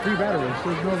should be 3 batteries.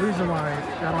 There's no reason why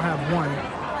I don't have one,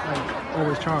 like,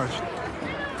 always charged.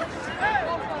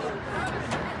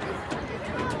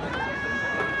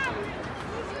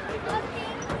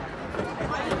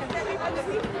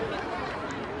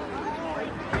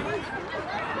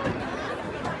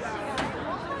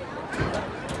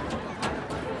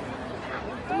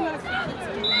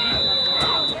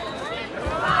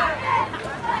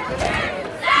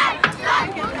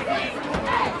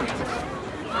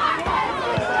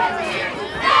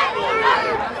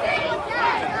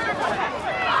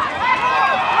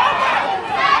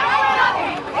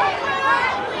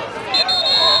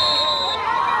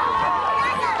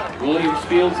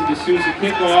 Fields the D'Souza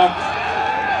kickoff.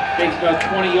 Takes about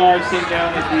 20 yards, taken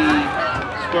down at the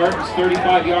Spartans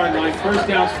 35-yard line. First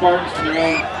down, Spartans from their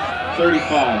own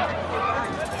 35.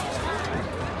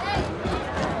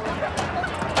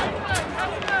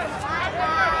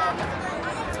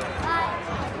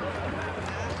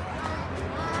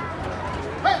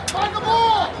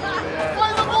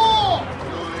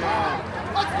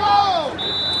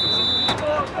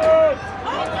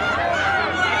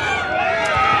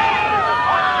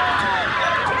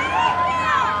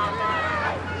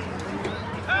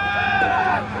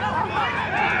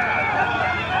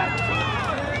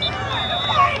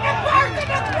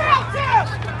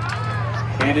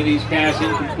 Kennedy's pass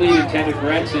incomplete, intended for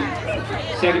Edson.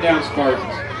 Second down,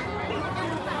 Spartans.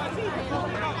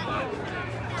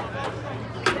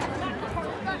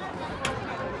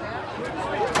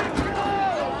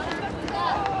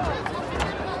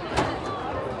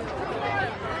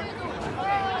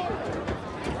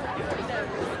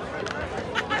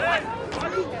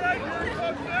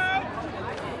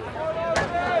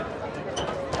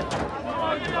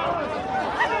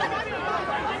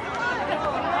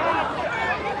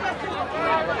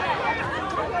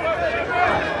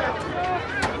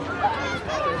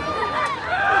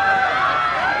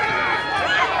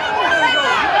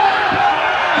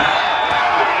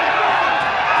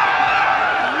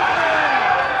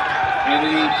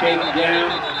 Taken down,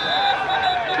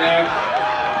 back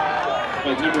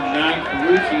by number 9,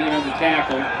 Carucci on the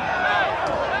tackle.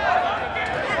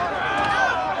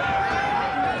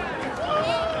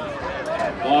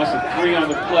 Loss of 3 on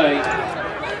the play.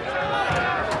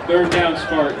 Third down,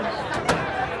 Spartans.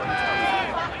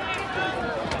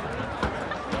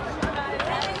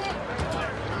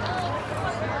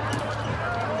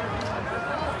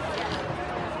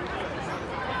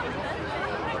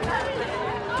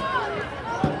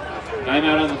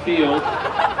 Timeout on the field.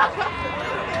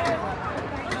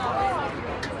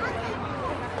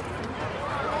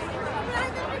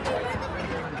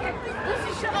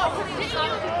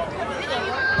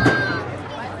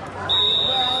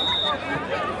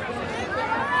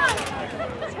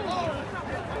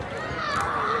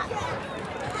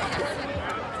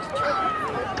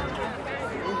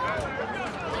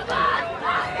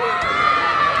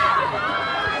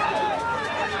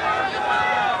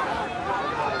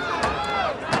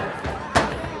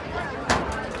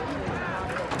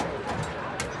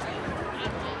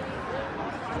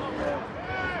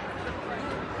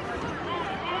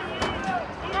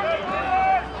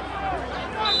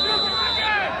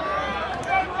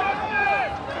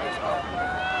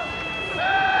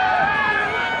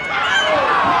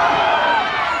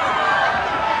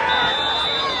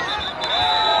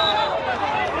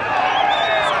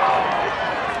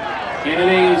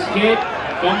 Kennedy is hit,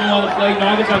 fumble on the play,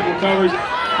 Naugatuck recovers,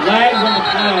 lags on the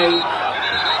play.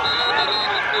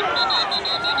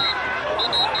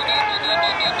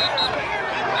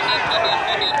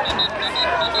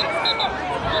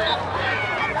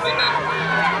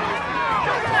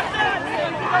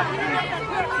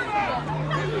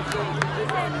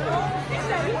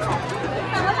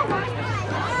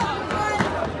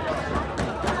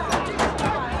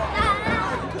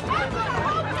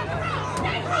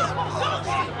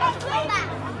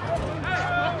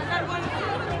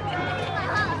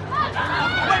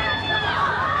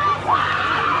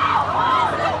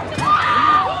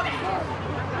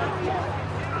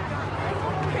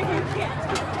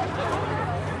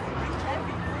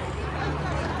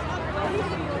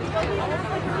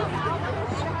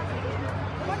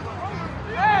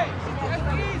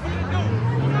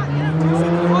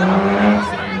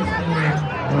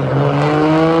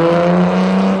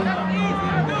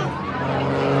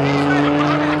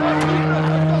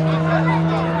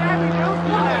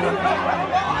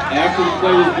 After the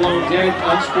play was blown dead,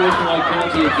 unsportsmanlike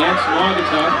penalty against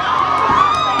Naugatuck.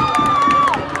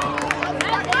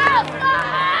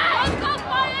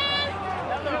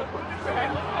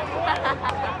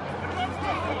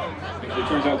 Actually, it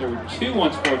turns out there were 2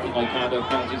 unsportsmanlike conduct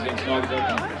penalties against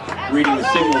Naugatuck. Reading the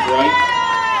signals right.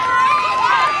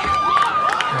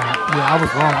 Yeah, I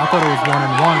was wrong. I thought it was 1-1.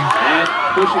 That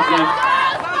pushes them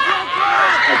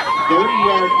a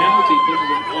 30-yard penalty, pushes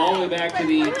them all the way back to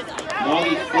the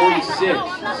Naughty 46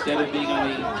 instead of being on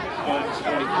the Spartans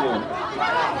 24.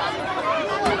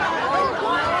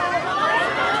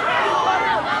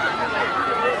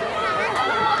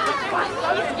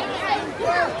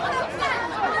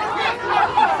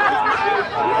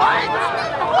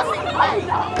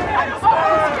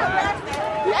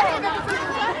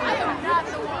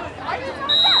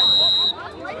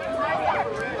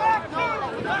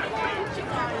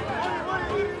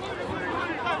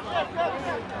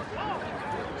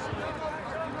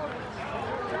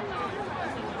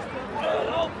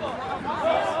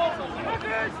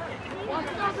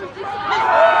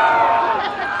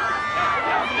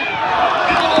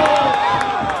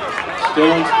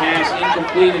 Stone's pass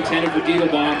incomplete, intended for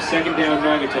Diedelbaum. Second down,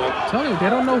 Naugatuck. I'm telling you, they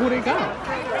don't know who they got.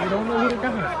 They don't know who they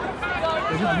got.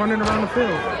 They're just running around the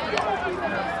field.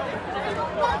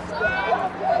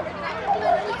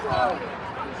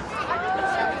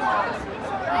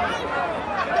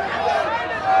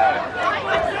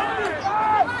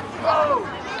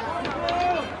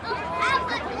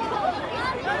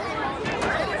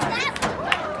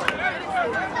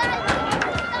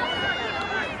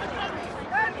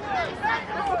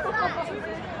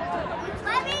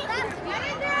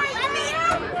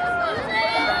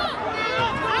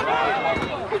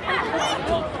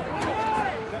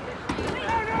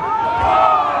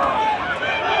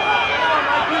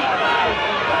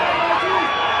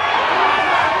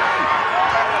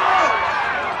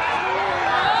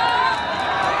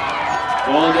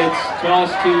 Ball gets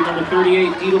tossed to number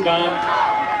 38, Diedelbaum.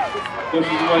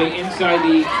 Pushes away inside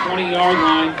the 20-yard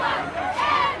line.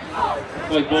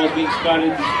 Looks like ball's being spotted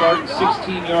at the Spartan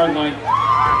 16-yard line.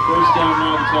 First down,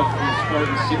 Naugatuck from the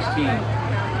Spartan 16.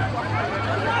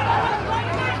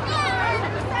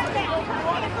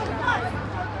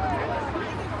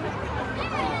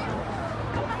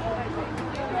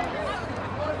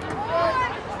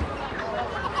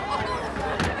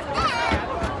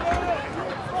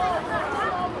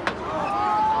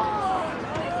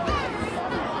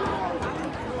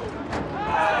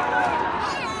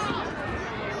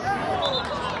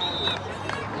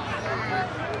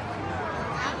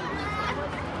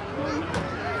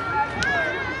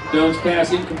 Jones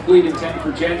pass incomplete, intended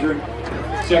for Gendron.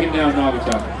 Second down,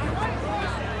 Naugatuck.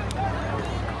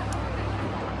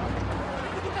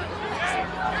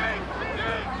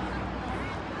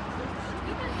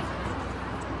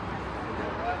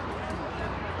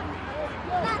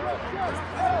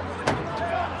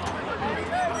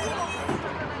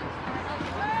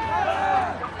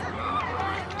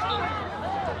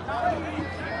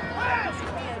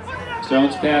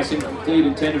 Jones pass incomplete,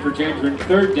 intended for Gendron.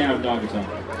 Third down,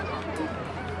 Naugatuck.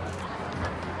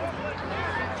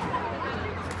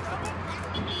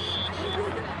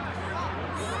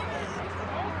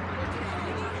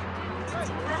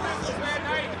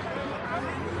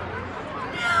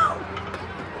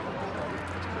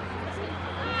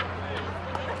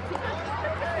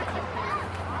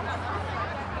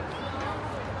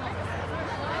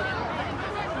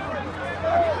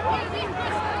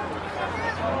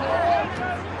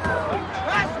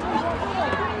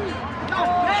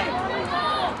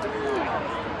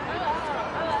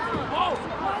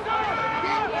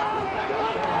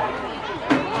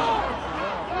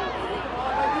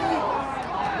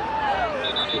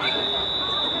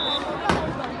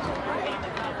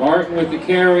 Martin with the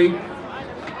carry,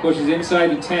 pushes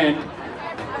inside the 10.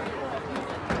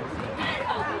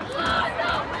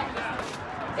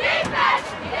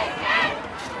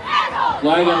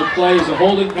 Flag on the play is a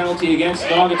holding penalty against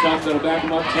Naugatuck that'll back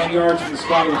him up 10 yards from the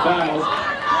spot of the foul.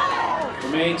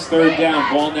 Remains third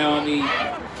down, ball now on the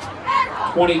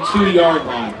 22-yard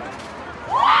line.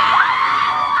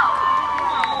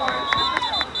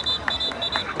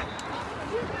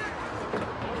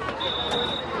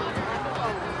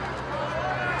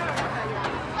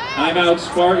 Timeout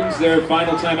Spartans, their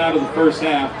final timeout of the first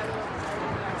half.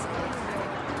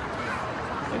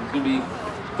 And it's going to be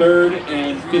 3rd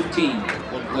and 15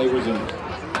 when play resumes.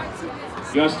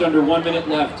 Just under 1 minute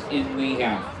left in the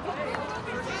half.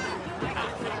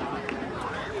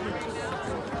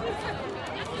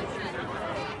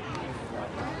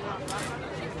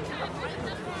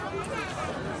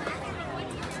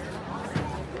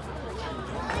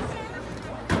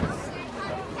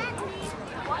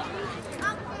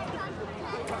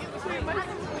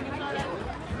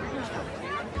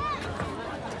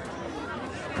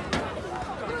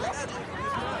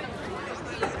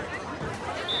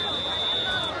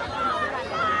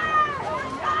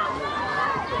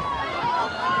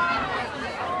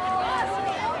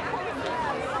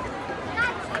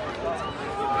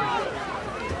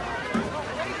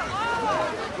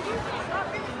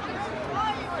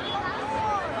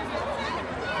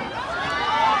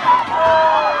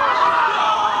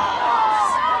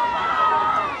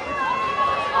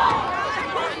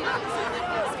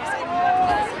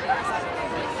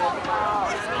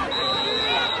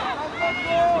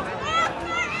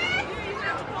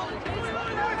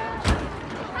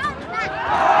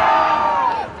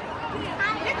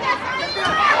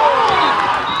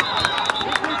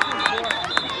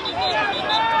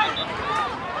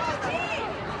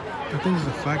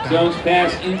 Jones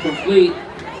pass incomplete.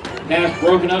 Pass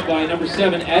broken up by number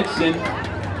 7, Edson.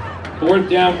 4th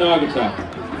down, Naugatuck.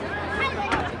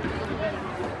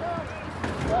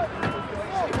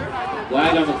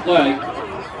 Flag on the play.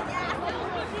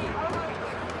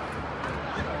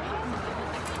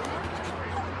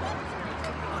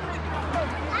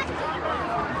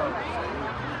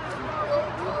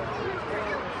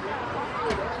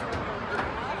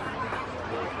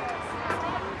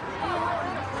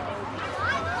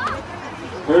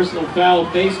 Personal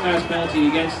foul, face mask penalty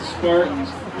against the Spartans.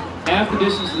 Half the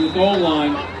distance to the goal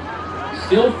line.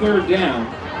 Still 3rd down.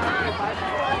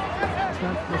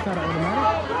 What's that,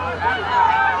 automatic?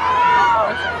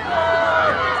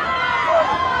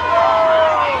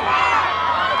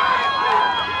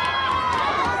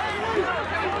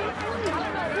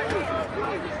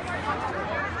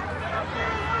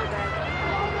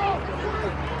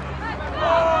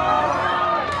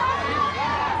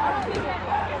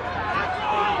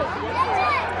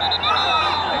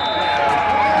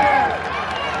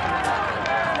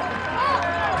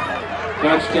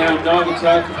 Touchdown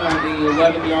Naugatuck on the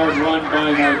 11-yard run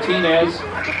by Martinez.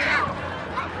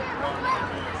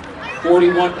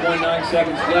 41.9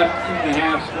 seconds left in the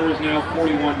half. Score is now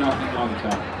 41-0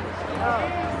 Naugatuck.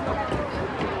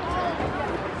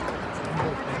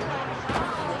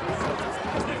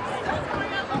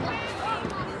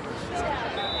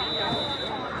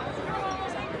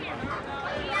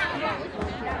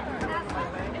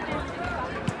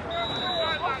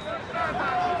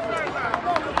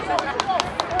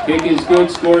 Kick is good.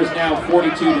 Score is now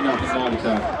 42-0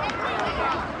 Naugatuck.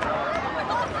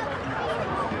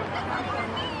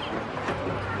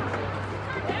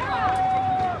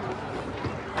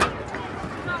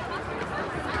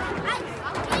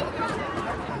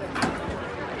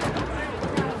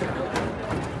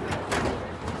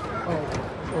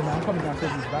 Oh, I'm coming down to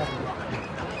these bathrooms.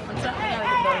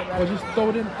 Well, just throw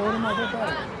it in my whole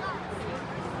bag.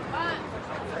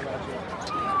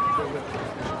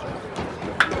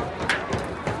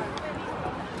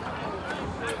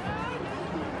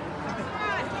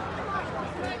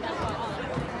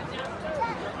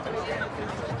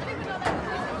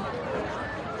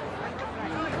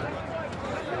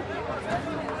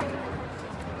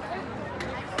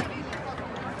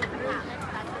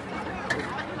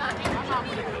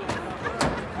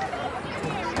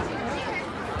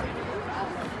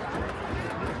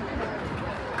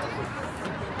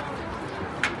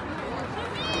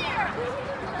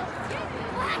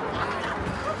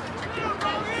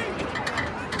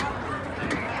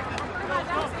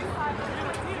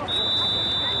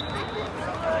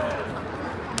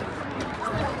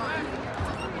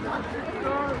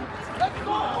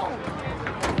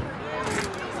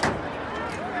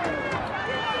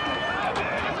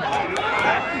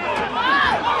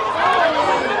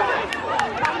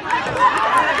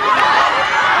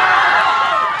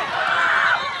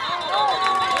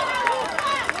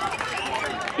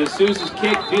 D'Souza's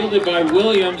kick, fielded by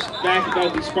Williams, back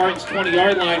about the Spartans'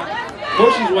 20-yard line,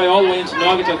 pushes his way all the way into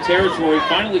Naugatuck territory,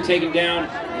 finally taken down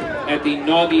at the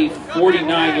Naughty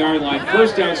 49-yard line.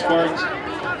 First down Spartans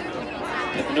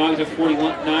at the Naugatuck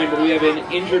 49, but we have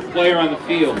an injured player on the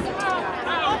field.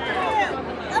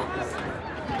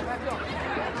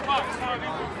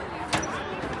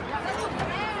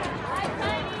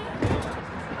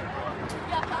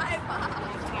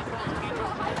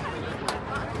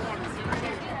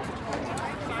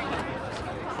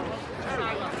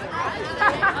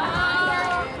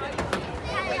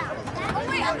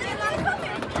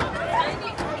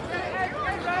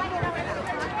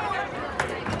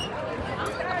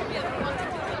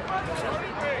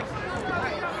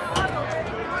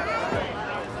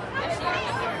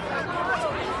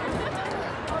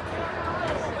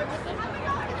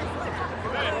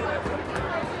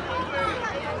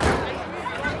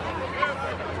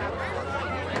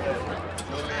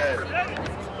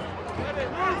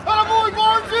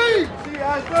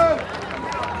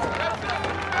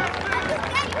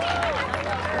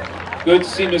 Good to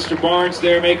see Mr. Barnes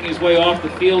there making his way off the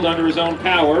field under his own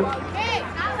power. Hey,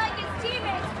 not like his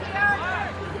teammates, Peter.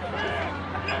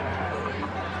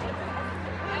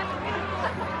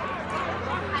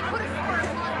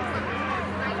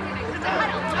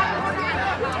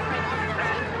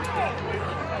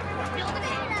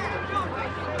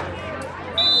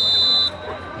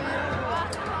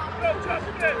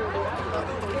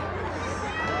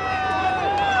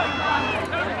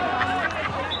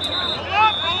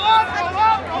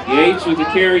 Yates with the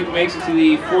carry makes it to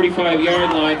the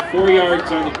 45-yard line. 4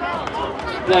 yards on the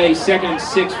play, 2nd and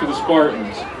 6 for the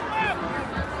Spartans.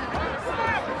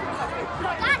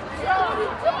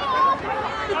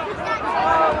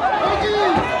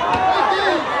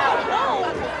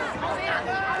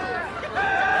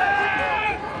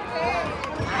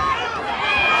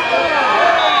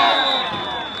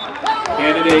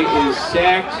 Candidate is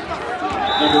sacked.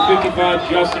 Number 55,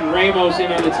 Justin Ramos,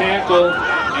 in on the tackle.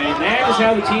 And that is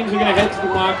how the teams are going to head to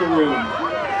the locker room.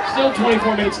 Still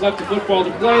 24 minutes left of football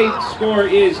to play. The score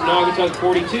is Naugatuck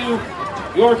 42.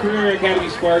 Your Career Academy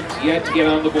Spartans yet to get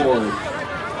on the board.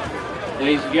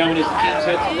 Ladies and gentlemen, as the teams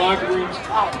head to the locker rooms,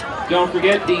 don't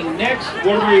forget the next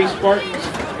Waterbury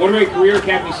Career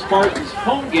Academy Spartans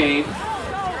home game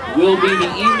will be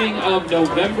the evening of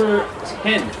November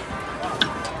 10th.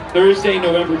 Thursday,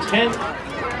 November 10th,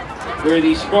 where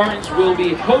the Spartans will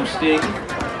be hosting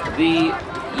the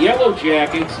Yellow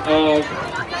Jackets of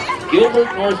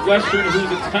Gilbert Northwestern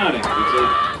Housatonic. It's a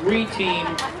 3-team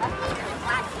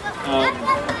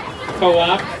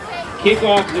co-op.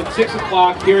 Kickoff is at 6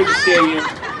 o'clock here at the stadium.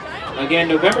 Again,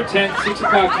 November 10th, 6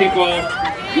 o'clock kickoff.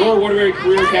 Your Waterbury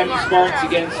Career Academy Spartans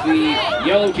against the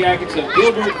Yellow Jackets of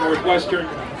Gilbert Northwestern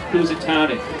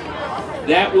Housatonic.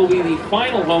 that will be the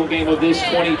final home game of this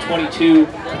 2022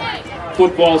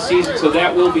 football season. So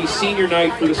that will be senior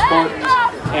night for the Spartans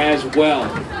as well.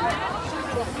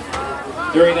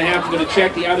 During the half, I'm going to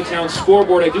check the out-of-town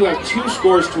scoreboard. I do have 2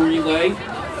 scores to relay.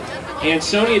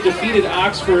 Ansonia defeated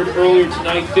Oxford earlier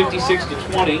tonight,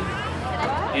 56-20.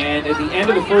 And at the end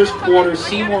of the first quarter,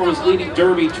 Seymour was leading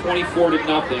Derby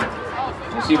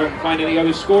 24-0. We'll see if I can find any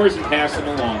other scores and pass them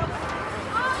along.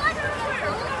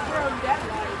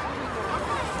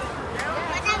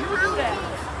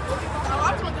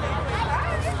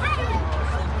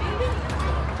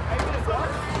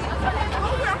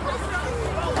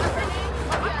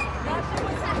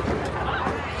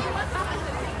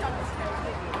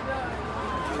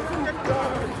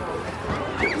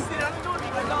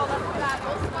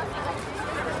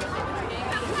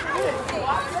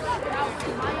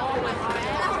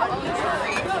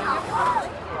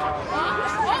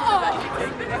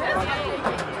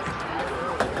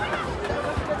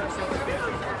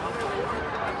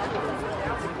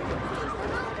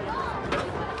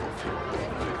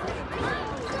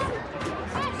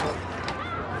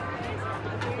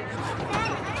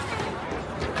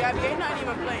 They're not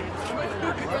even playing.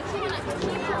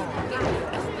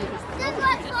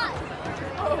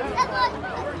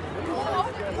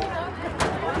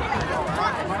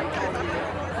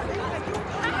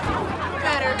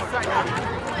 Better.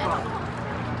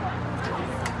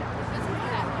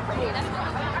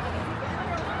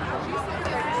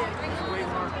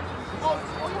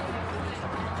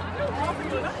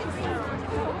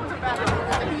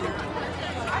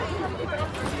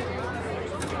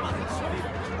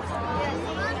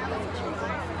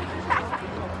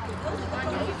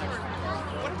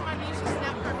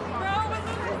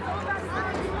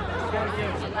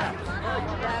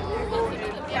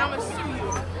 Yeah, I'm gonna sue you.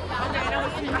 Okay, and I'm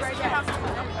gonna sue you right now.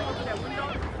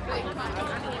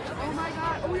 Oh my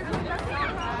God. Oh, you're gonna get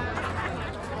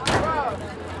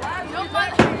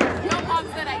Your mom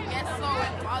said I guess so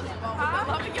in volleyball. I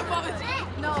love your mother.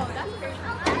 No, that's crazy.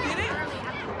 You did it?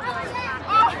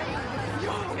 Oh!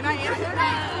 Can I answer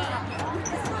that?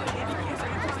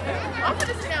 I'm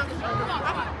gonna sit down. I'm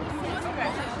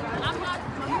not.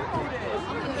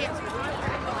 I'm gonna answer.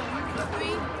 3,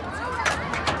 2.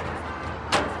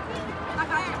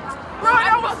 Bro,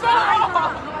 that was so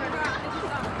wrong!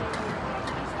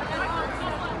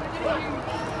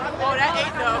 Oh, that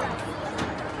ate though.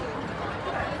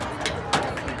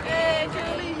 Hey,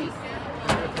 Julie.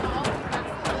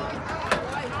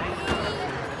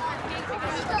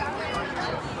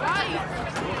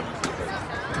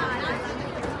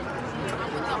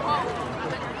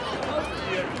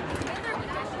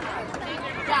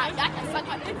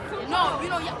 No, you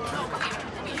know, no.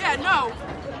 Yeah, no.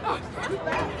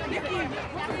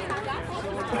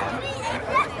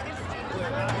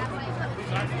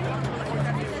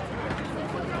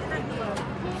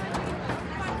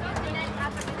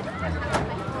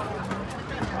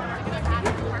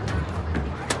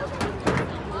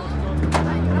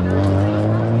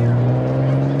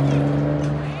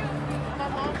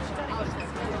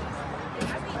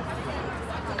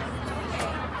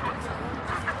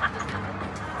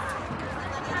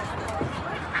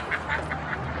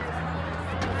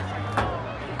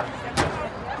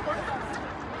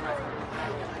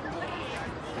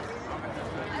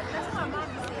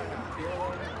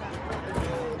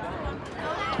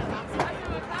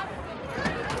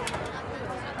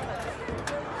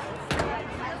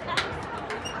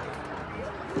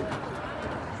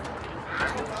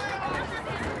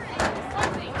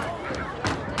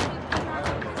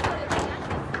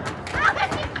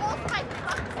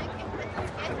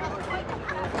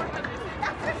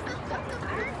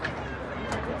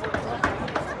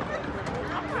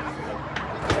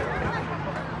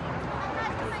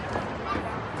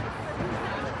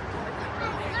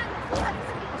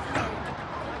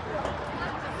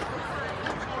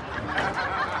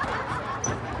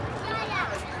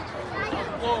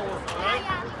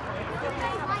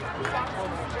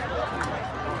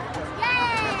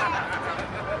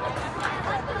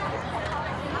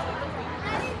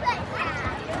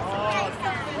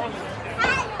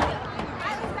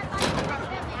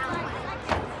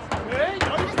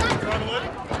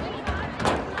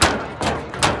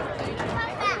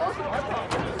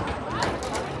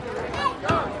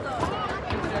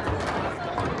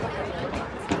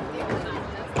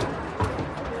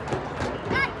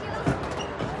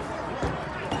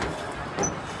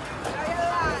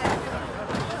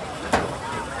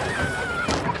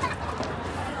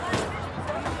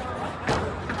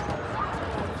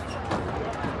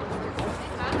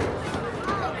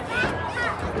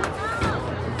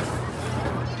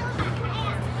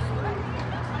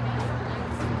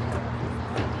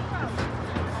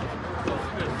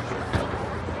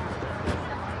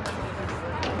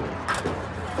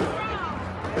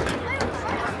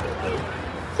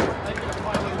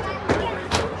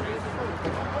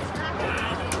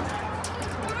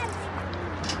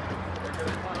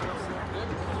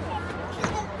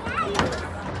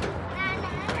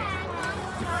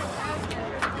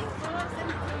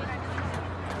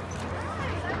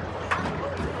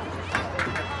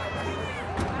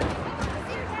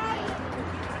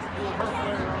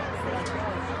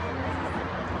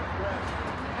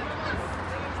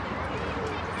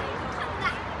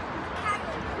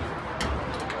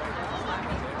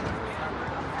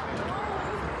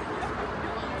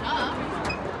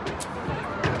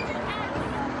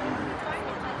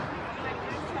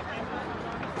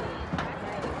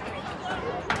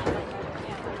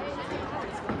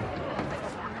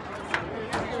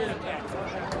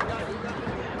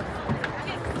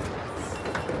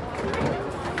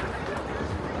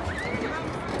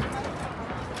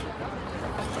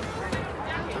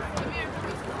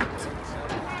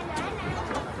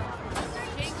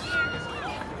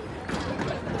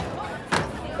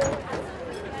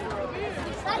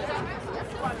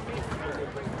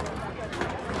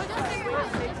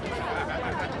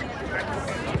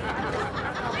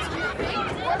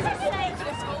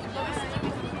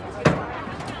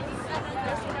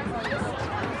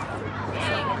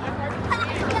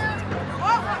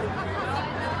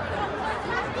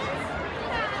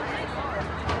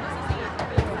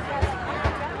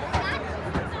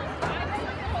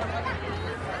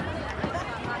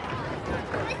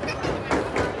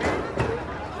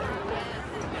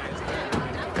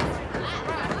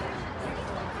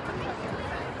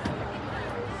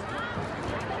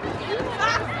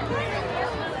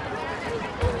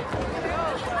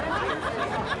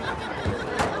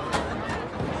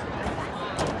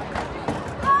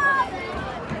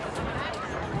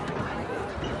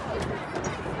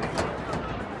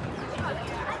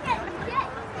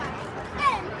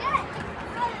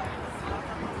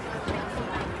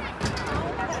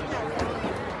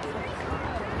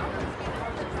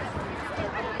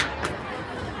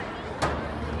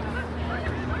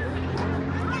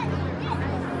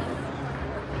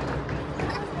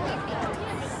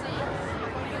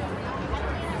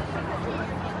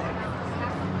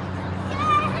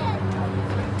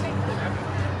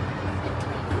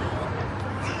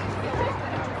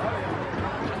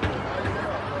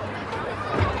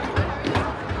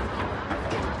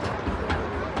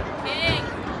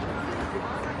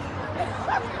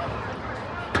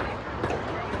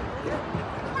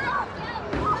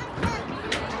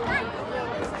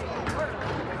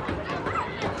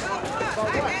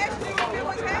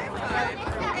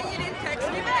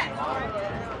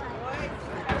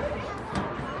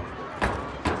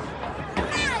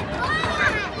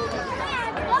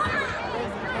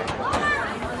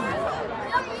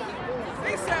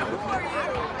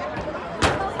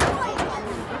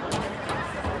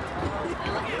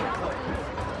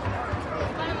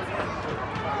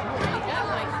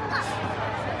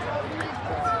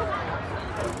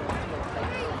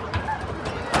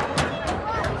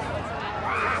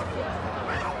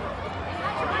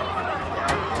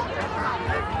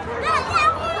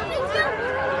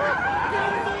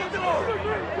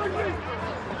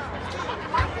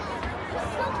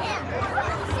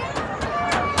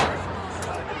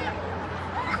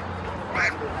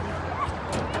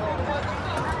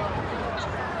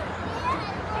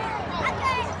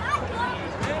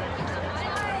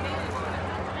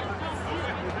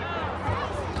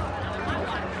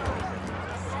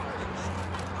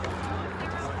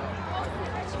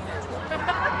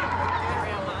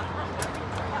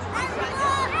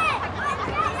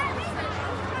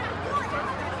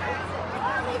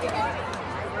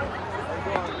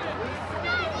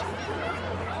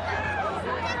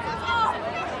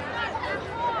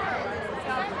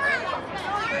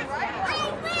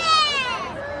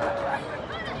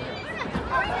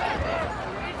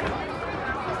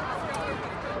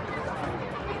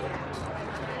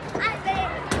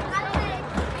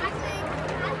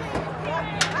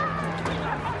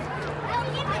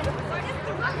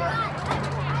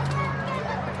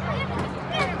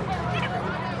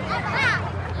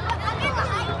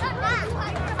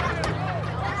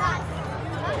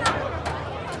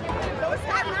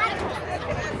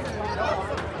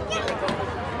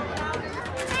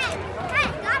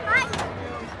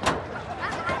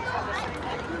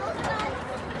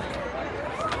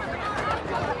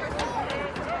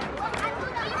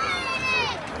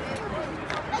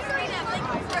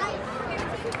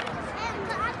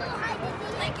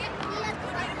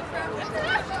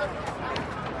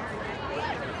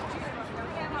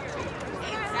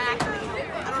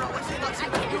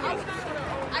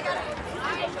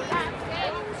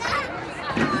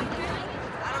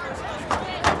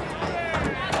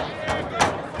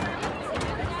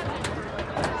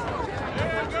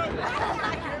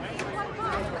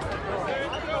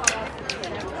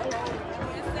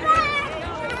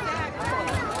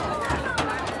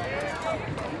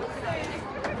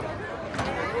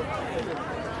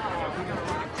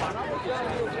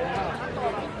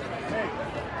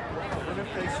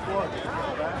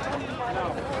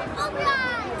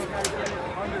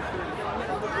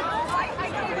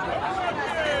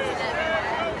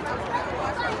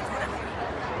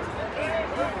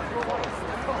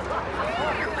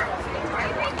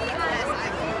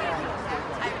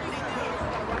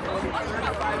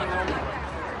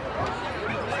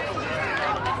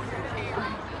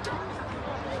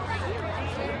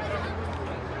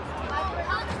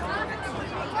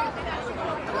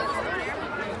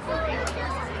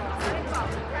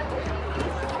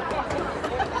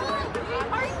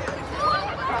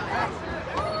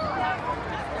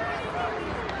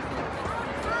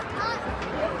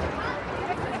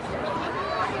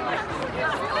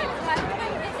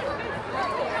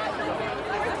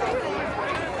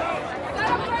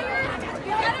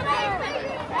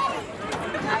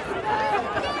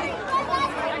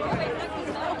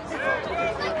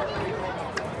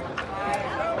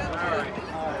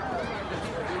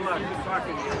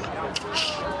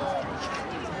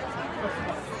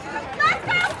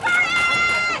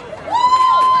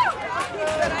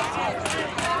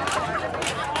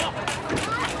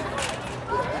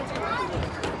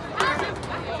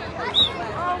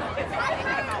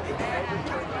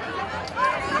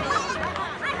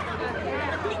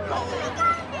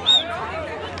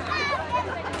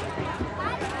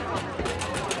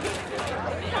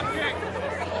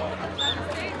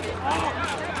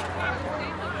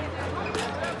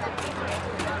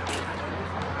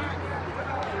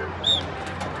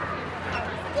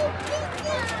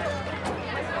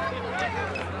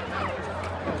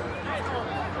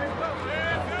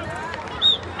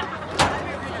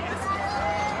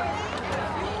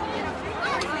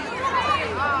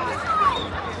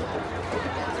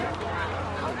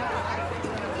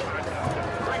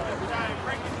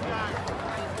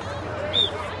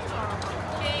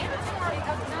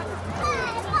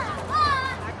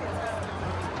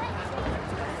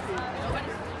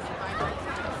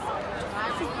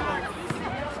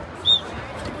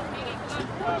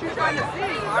 She's trying to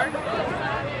see, Mark.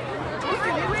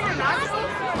 Can you read your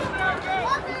nostrils?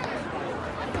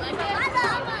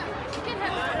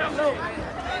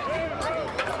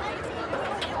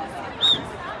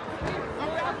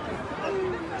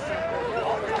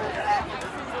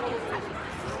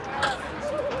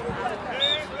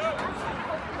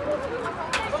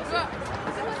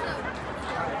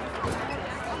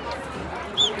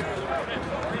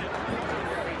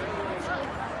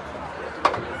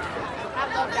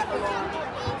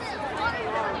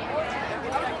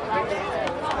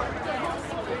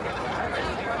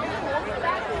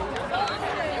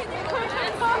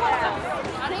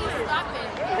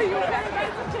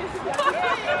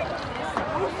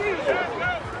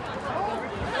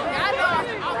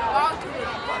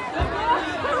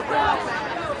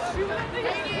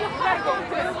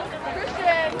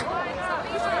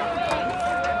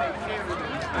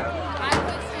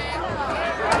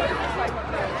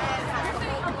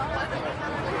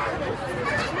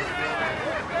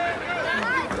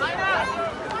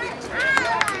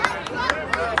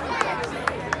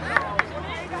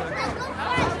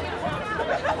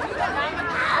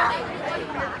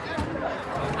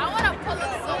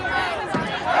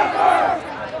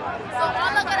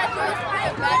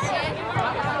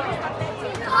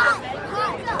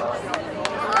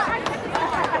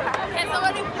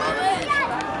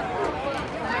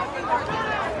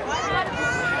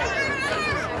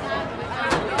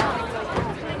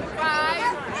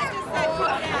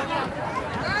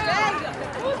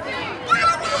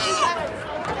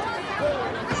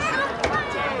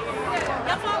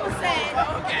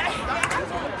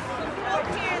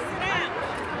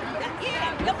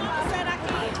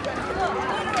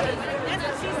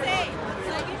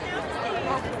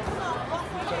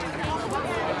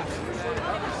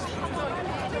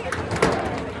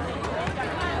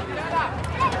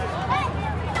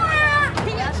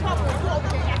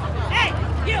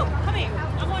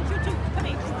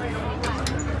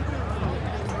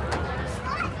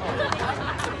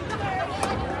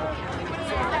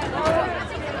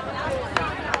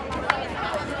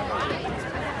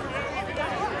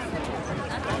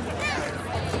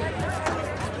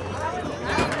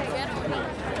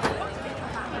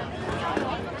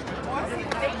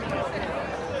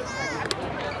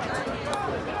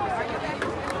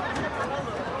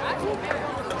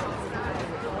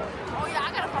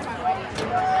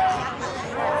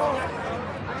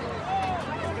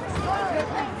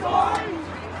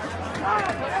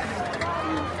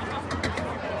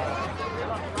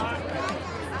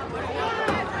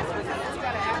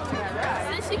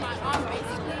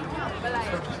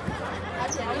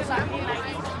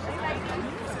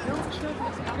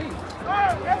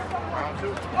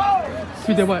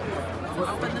 She did what? Okay,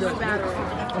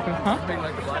 huh?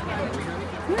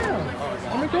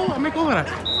 Yeah. I'll make all of that.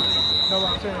 No,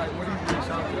 I'm saying, like, what do you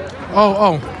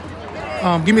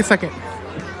do? Give me a second.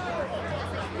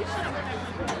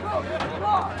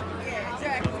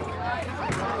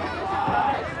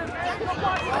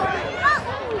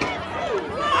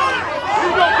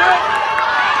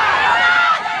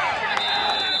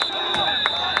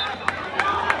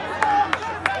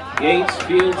 Yates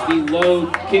fields the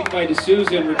low kick by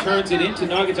D'Souza and returns it into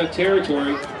Naugatuck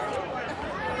territory.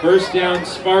 First down,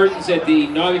 Spartans at the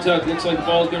Naugatuck. Looks like the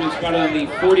ball's going to be spotted on the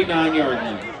 49-yard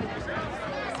line.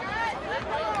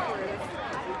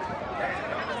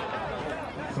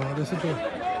 Well, this is the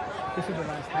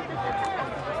last time.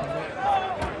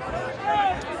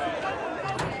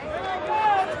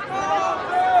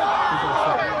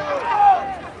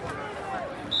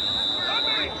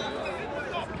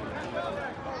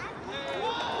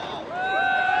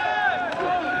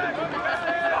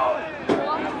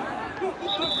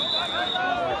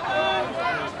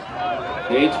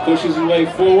 Yates pushes his way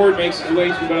forward, makes his way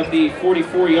to about the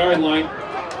 44-yard line.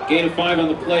 Gain of 5 on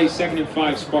the play, 2nd and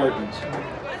 5 Spartans.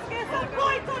 let's get some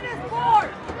points on this board.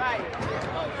 Right.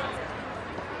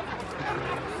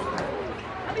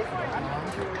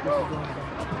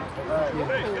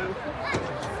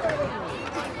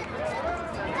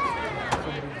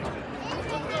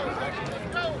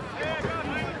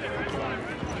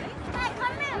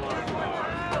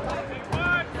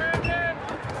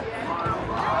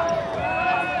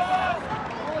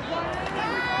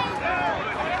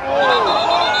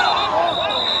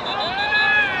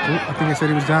 I think I said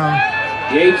he was down.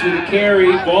 Yates with the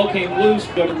carry, ball came loose,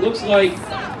 but it looks like,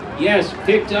 yes,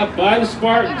 picked up by the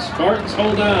Spartans. Spartans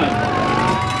hold on.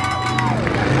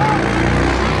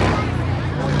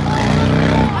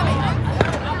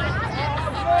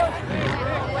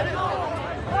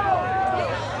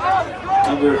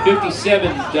 Number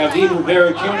 57, David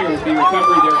Rivera Jr. with the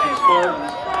recovery there from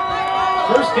Spartans.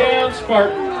 First down,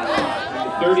 Spartans,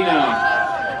 39.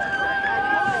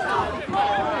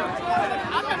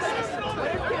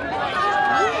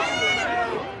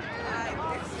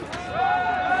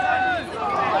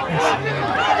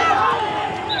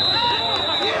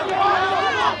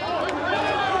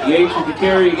 Yates with the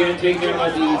carry again, taken down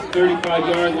at the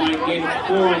 35-yard line, gain of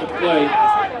 4 on the play.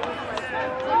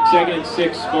 2nd and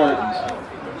 6, Spartans.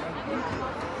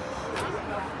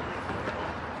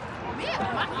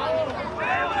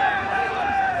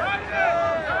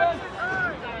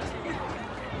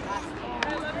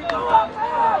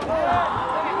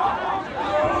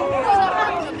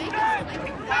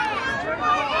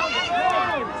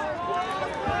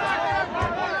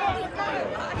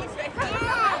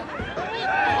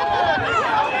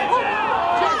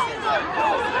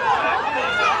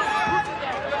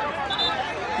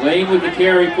 Lane with the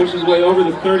carry, pushes his way over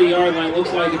the 30-yard line.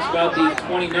 Looks like it's about the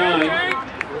 29.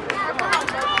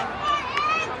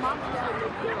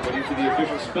 Ready for the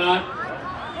official spot.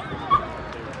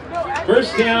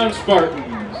 First down, Spartans.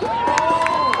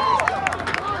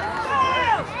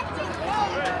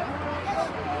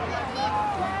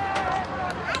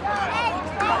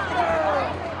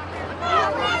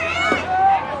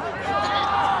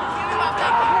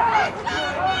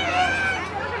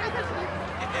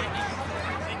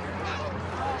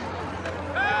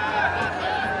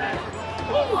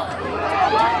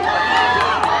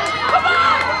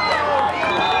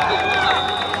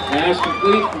 Pass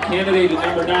complete from candidate at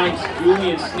number 9,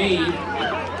 Julian Sneed.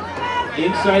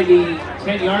 Inside the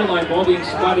 10-yard line, ball being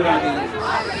spotted on the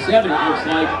 7, it looks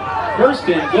like. First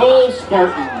and goal,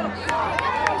 Spartans.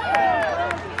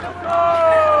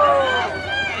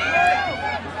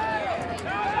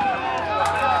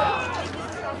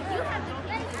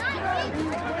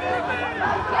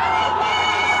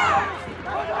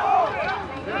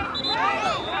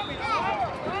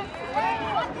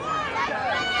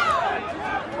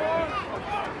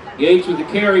 Yates with the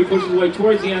carry, pushes his way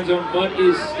towards the end zone, but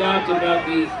is stopped at about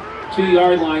the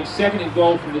 2-yard line. 2nd and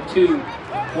goal from the 2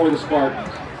 for the Spartans.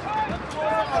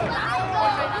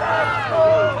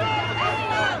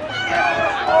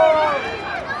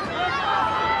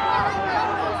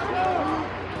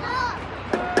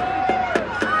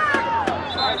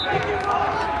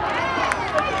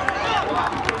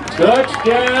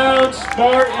 Touchdown,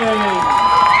 Spartans!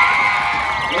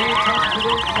 Lane comes to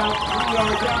this about 3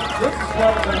 yards out, puts the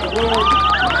Spartans on the board.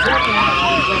 Second half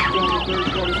of the third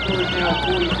quarter score is now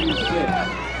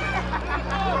 42-6.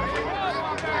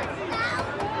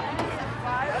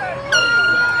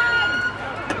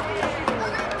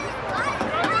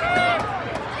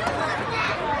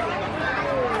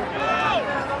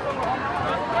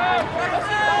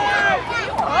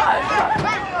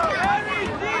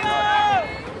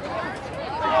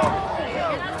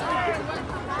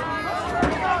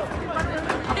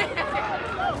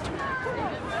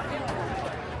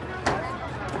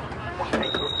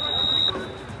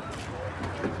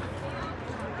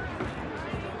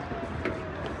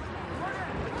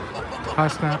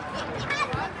 Pass snap.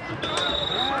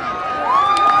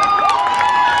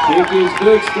 Kick is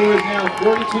good. Score is now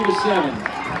 42-7.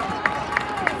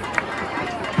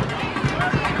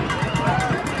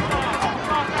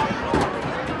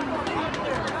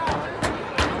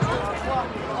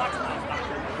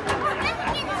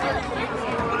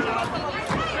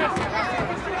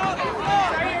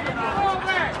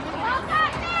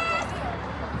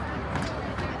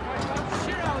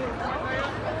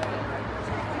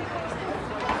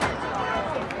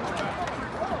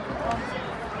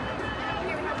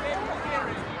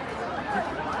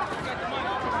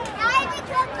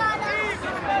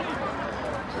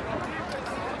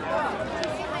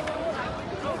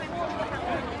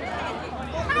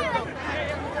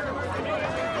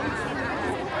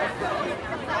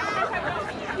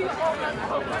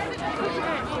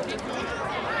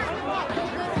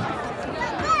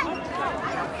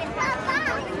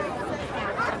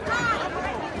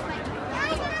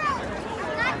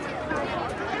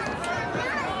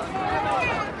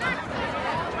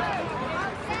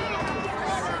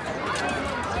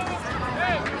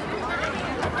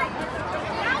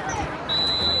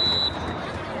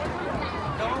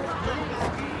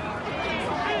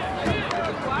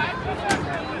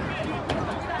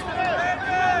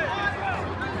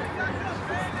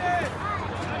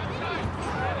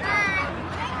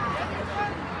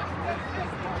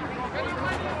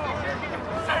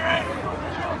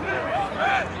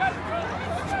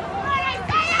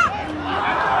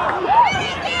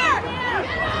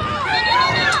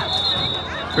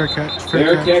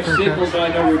 Fair catch signaled by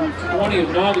number 20 of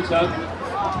Naugatuck.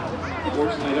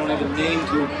 Unfortunately, I don't have a name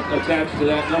to attach to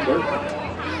that number.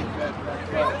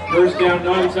 First down,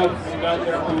 Naugatuck from about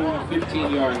their own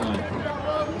 15-yard line.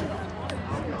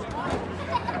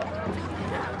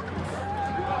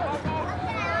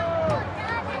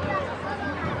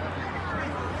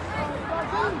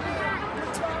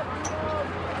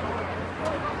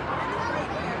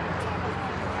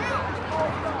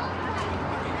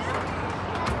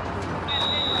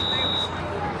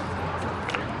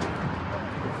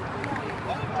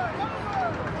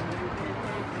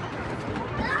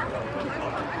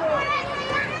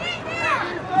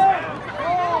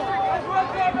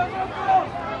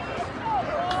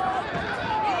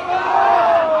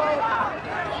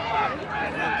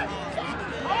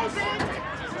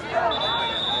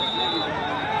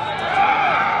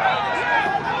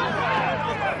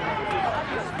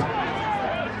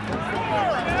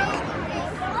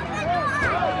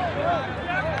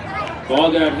 Ball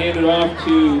got handed off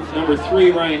to number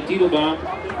 3, Ryan Diedelbaum.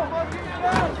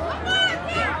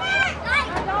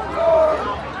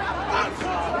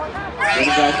 And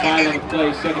about 5 on the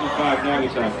play, 2nd and 5,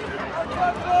 Naugatuck.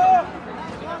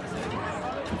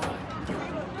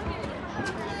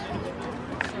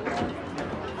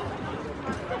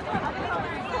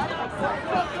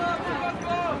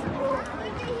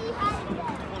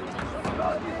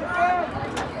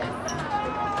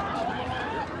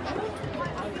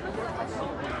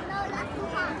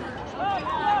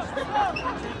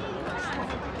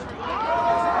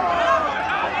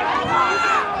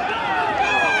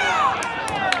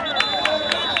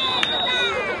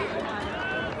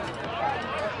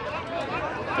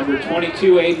 Number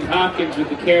 22, Aiden Hopkins with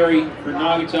the carry for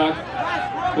Naugatuck.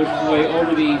 Pushes his way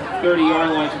over the 30-yard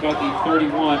line to about the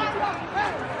 31.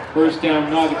 First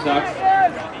down, Naugatuck.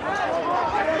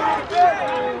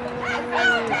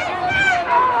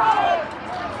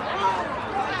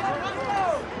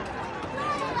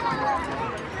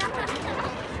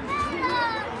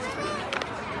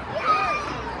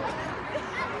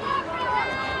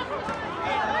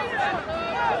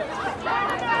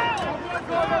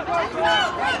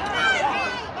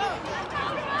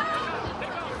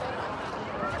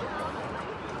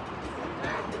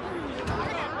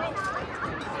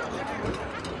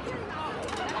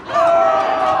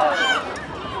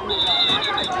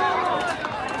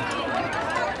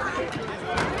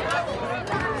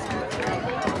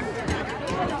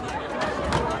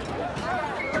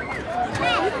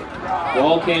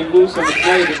 Ball came loose on the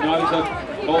play, but Naugatuck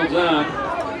holds on.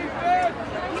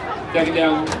 Second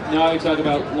down,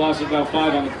 Naugatuck lost about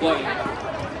 5 on the play.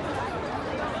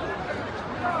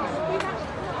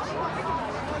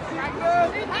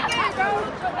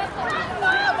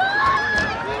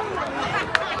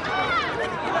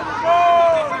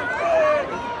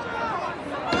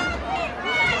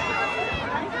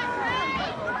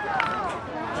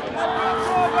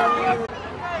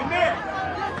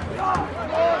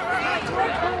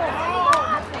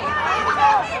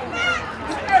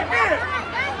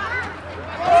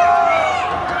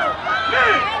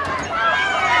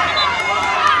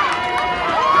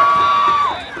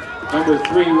 Number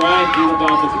 3, Ryan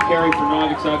Diedelbaum with the carry for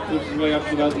Naugatuck, pushes his way up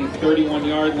to about the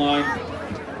 31-yard line.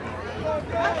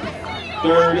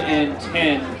 3rd and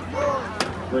 10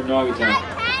 for Naugatuck.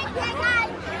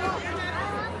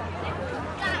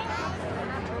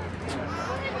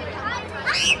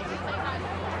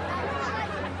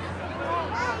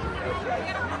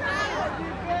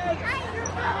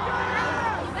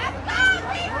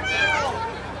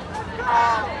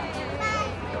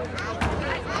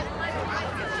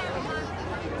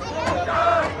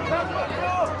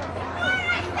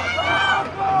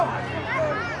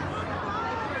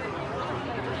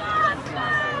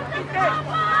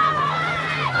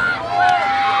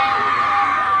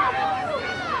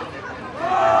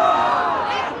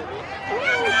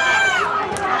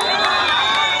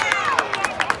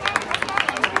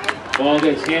 Ball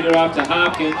gets handed off to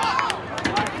Hopkins.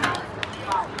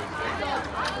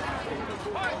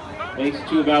 Makes it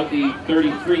to about the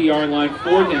 33-yard line,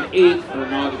 4th and 8 for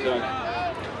Naugatuck.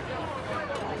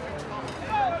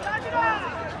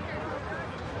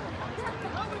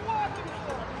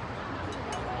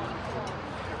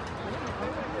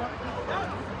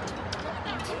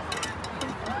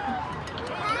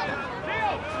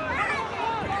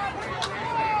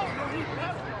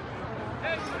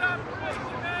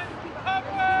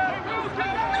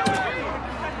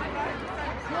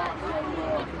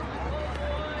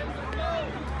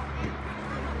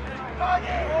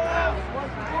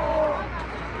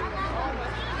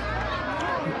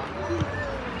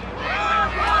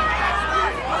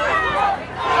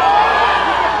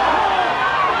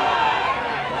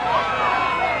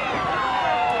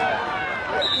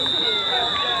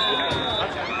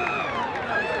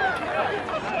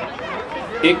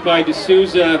 Hit by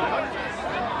D'Souza.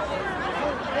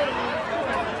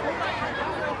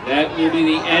 That will be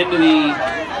the end of the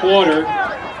quarter.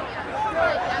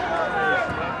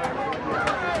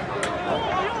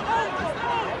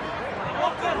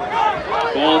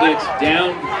 Ball gets down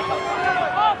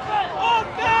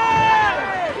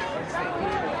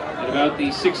at about the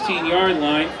 16-yard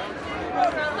line.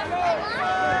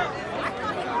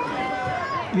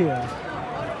 Yeah.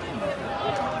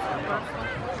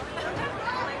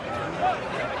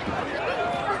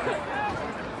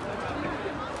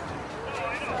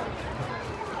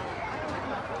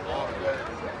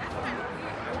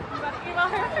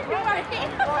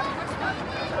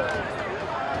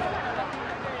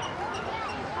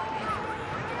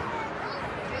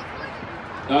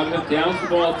 Naugatuck downs the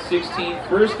ball at 16.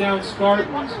 First down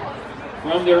Spartans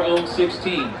from their own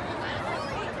 16.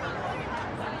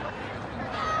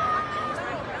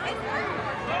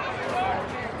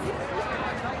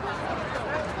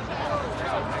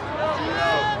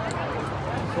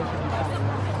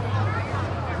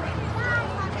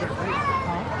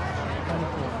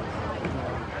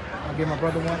 I'll give my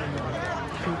brother one, and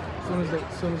shoot,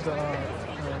 as soon as the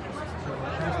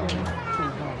house game,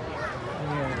 she's gone.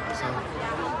 Yeah, so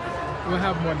we'll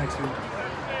have more next week.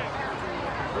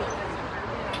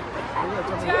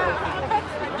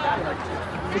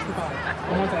 65. I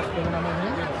want that when I'm in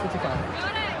here. 55.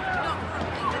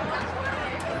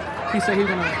 He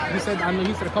said I know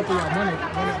he said a couple of y'all won it.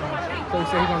 So he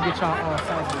said he's gonna get y'all all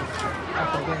sizes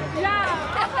after the game.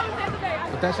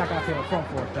 But that shot I gotta pay up front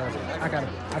for, cause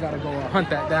I gotta go hunt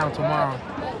that down tomorrow.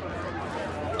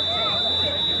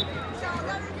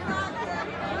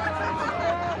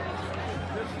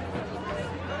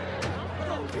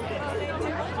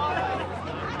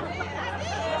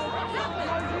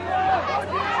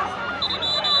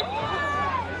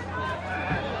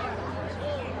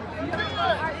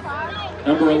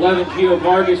 Number 11, Gio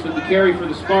Vargas with the carry for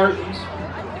the Spartans.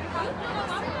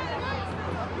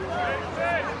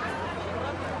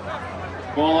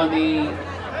 Ball on the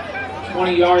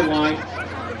 20-yard line.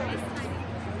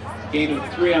 Gain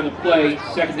of 3 on the play.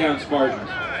 Second down, Spartans.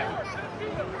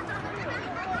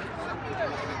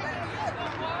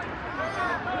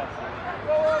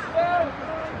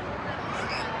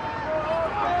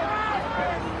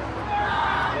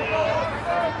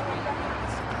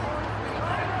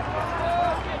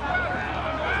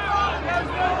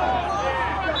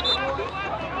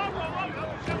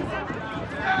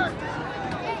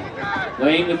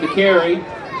 Lane with the carry.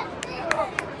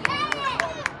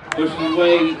 Pushes his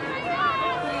way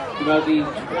to about the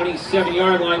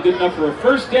 27-yard line. Good enough for a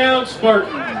first down,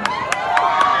 Spartan.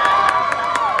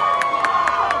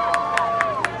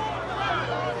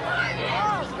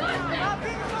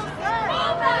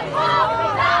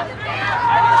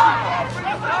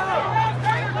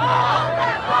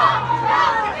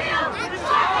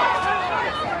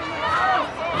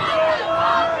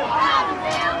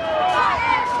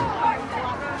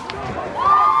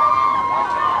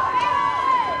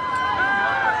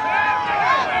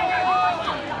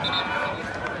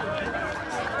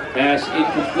 Pass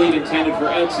incomplete, intended for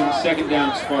Edson. Second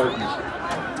down, Spartans.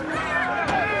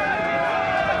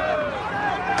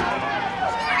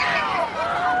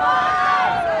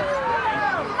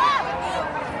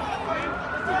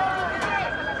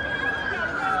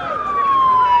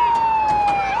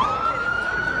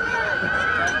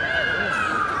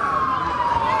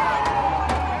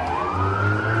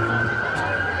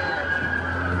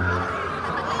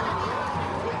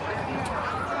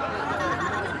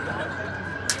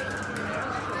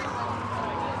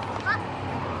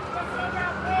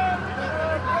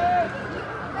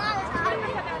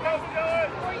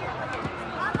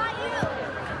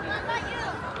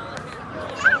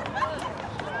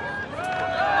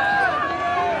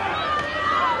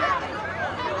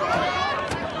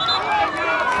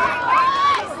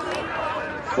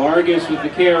 Vargas with the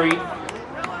carry.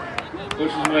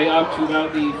 Pushes his way up to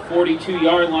about the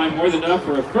 42-yard line. More than enough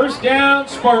for a first down,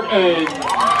 Spartan.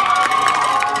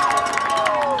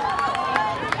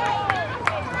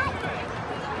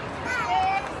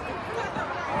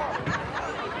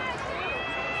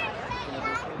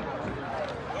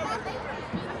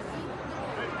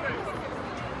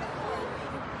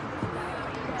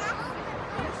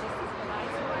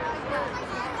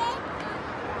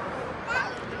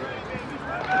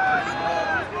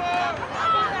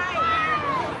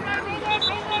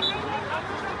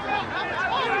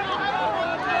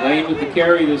 Lane with the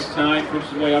carry this time, pushes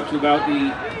his way up to about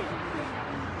the,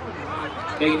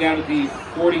 taken down at the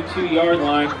 42-yard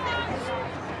line.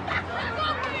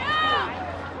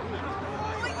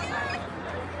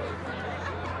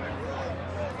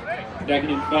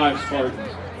 Second and 5, Spartans.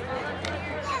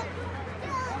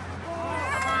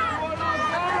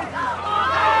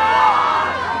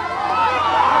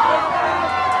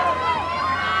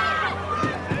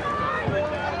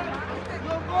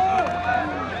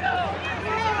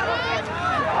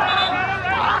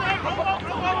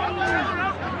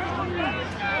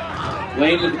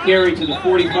 Lane with the carry to the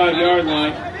 45-yard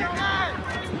line.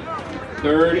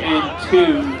 3rd and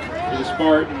 2 for the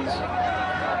Spartans.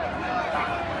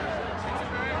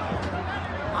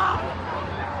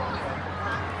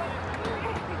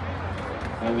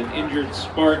 Have an injured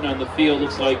Spartan on the field.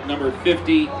 Looks like number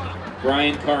 50,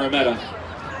 Brian Carametta.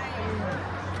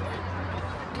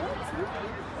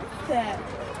 What's that?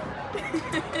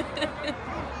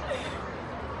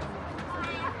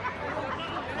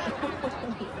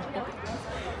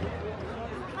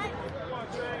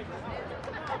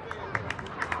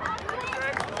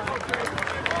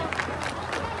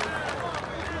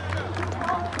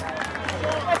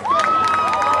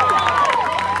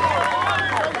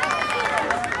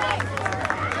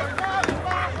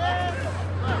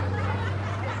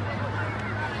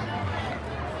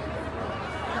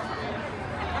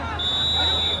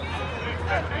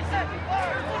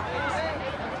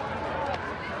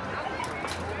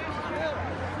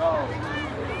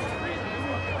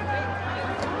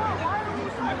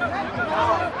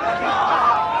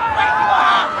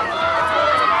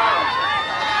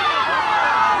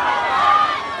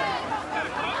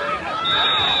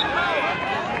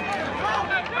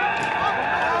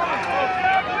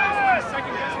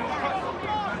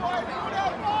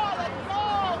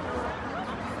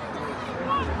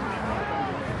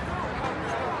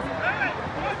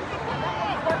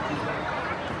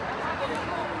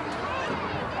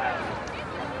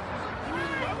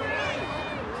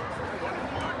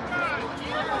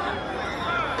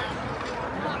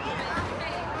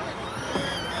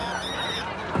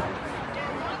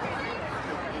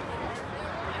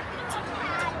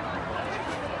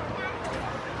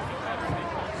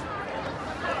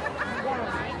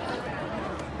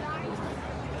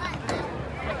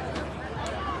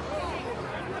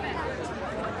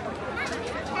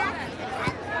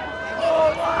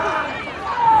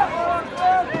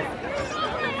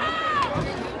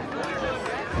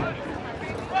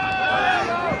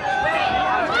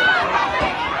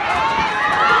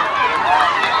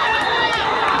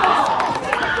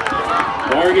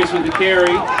 With the carry,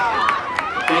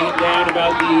 taken down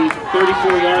about the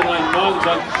 34-yard line.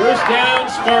 Naugatuck. First down,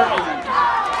 Spartans.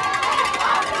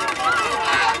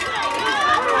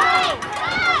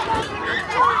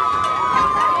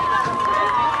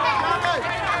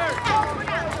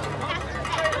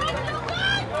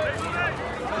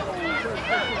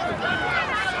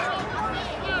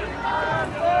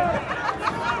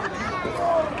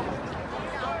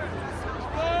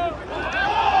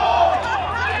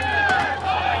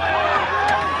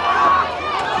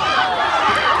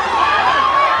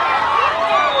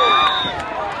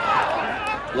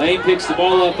 Lane picks the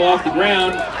ball up off the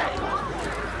ground,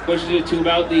 pushes it to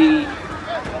about the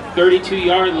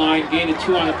 32-yard line, gain of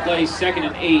 2 on the play, 2nd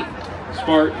and 8,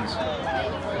 Spartans.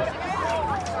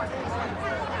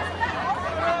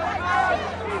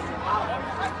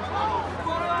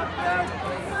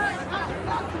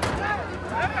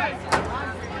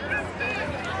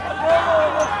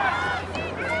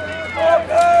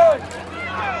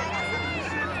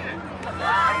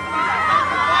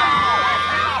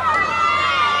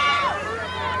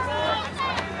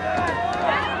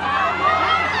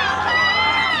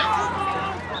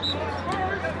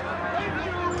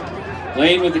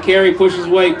 Lane with the carry, pushes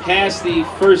away past the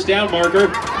first down marker.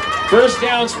 First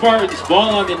down, Spartans.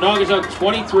 Ball on the Naugatuck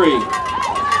 23.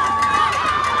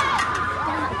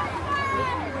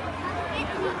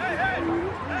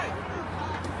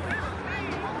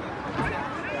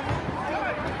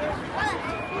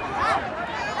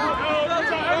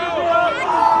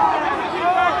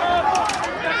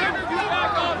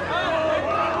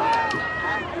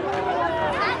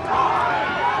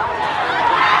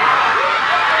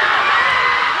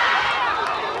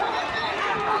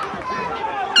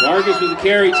 With the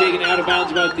carry, taken out of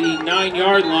bounds about the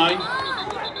 9-yard line.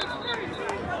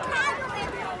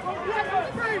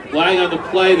 Flag on the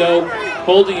play, though,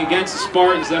 holding against the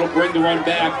Spartans. That'll bring the run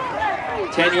back.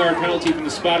 10-yard penalty from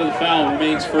the spot of the foul.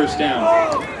 Remains first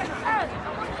down.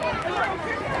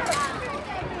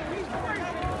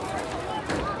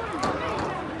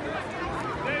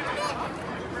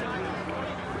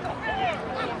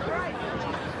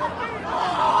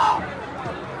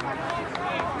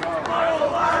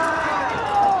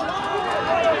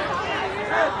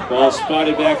 Ball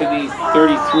spotted back in the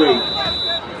 33.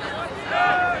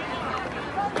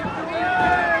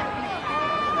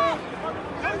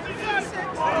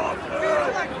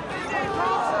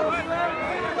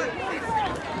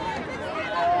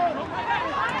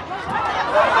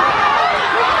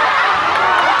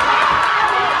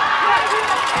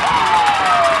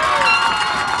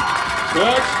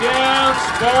 Touchdown,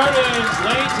 Spartans.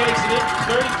 Lane takes it in from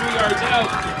 33 yards out.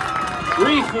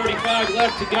 3:45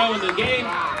 left to go in the game.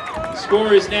 The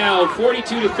score is now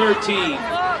 42-13.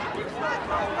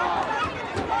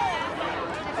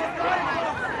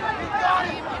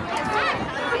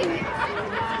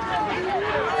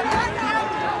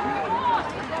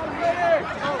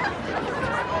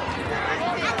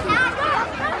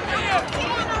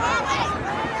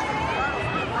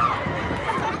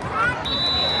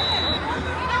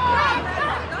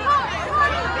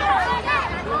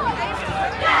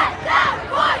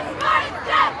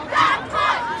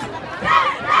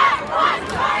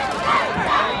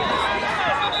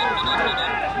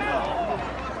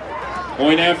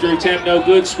 Point after attempt, no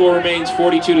good. Score remains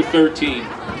 42-13.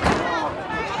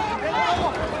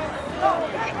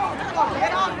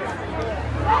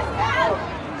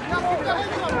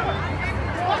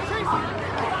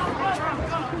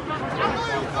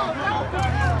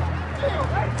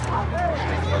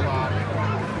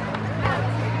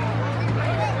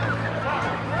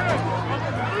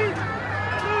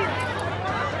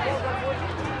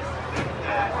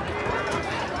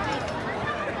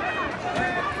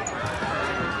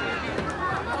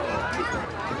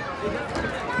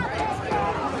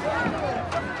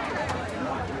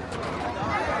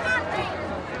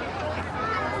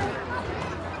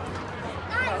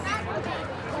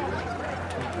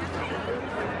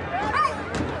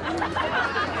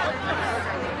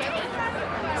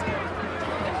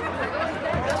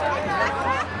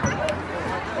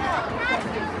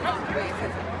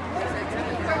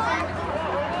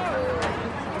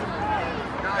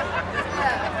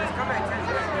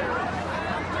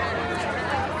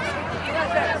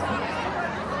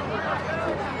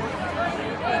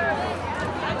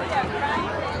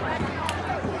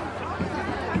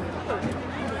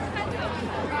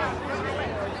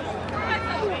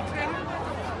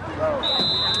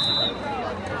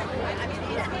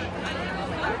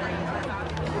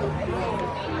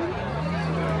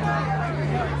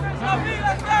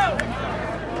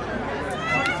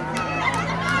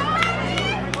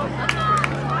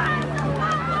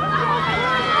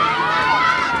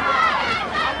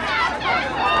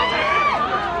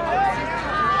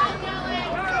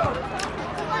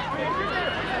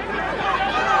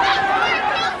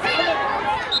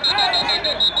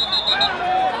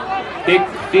 Kick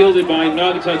fielded by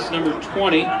Naugatuck's number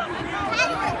 20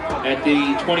 at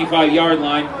the 25-yard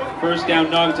line. First down,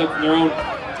 Naugatuck from their own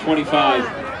 25.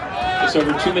 Just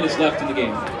over 2 minutes left in the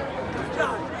game.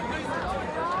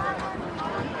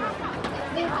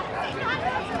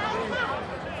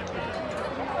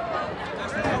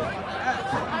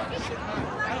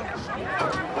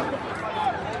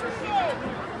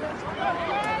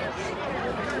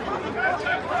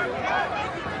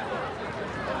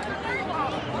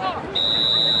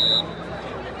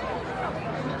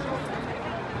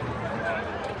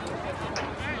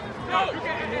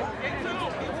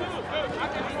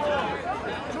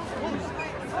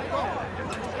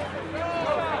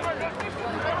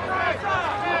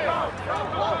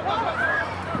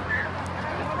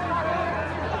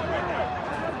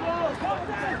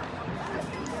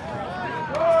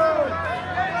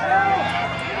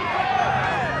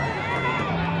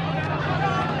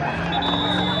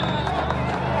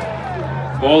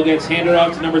 Ball gets handed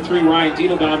off to number 3, Ryan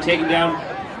Diedelbaum, taken down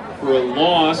for a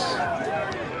loss.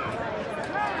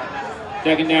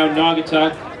 Second down,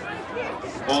 Naugatuck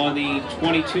on the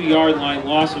 22-yard line,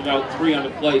 loss of about 3 on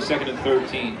the play, 2nd and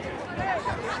 13.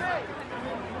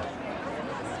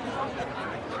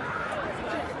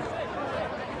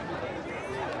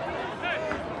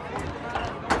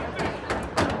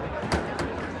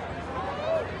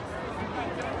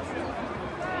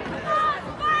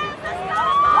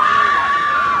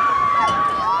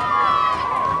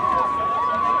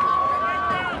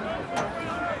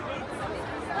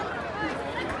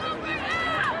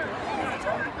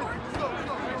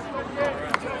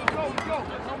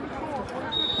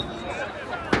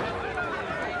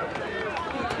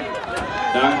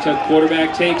 Naugatuck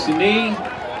quarterback takes a knee,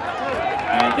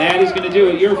 and that is going to do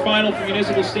it. Your final from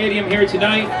Municipal Stadium here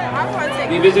tonight.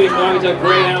 We'll be visiting Naugatuck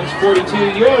Greyhounds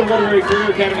 42, your Waterbury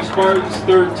Career Academy Spartans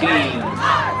 13.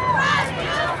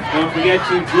 Don't forget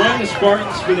to join the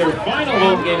Spartans for their final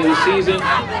home game of the season,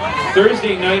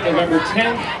 Thursday night, November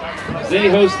 10th, as they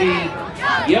host the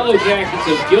Yellow Jackets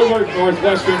of Gilbert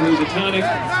Northwestern Housatonic.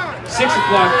 6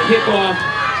 o'clock kickoff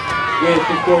with,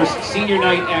 of course, senior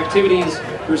night activities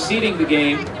preceding the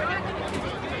game.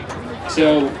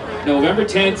 So, November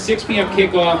 10th, 6 p.m.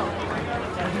 kickoff.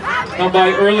 Come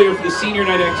by earlier for the senior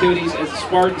night activities as the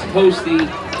Spartans host the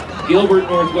Gilbert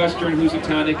Northwestern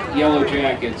Housatonic Yellow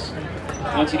Jackets.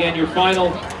 Once again, your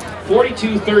final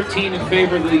 42-13 in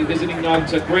favor of the visiting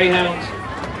Naugatuck Greyhounds.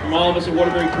 From all of us at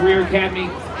Waterbury Career Academy,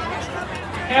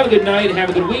 have a good night, have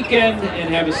a good weekend,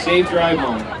 and have a safe drive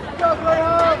home.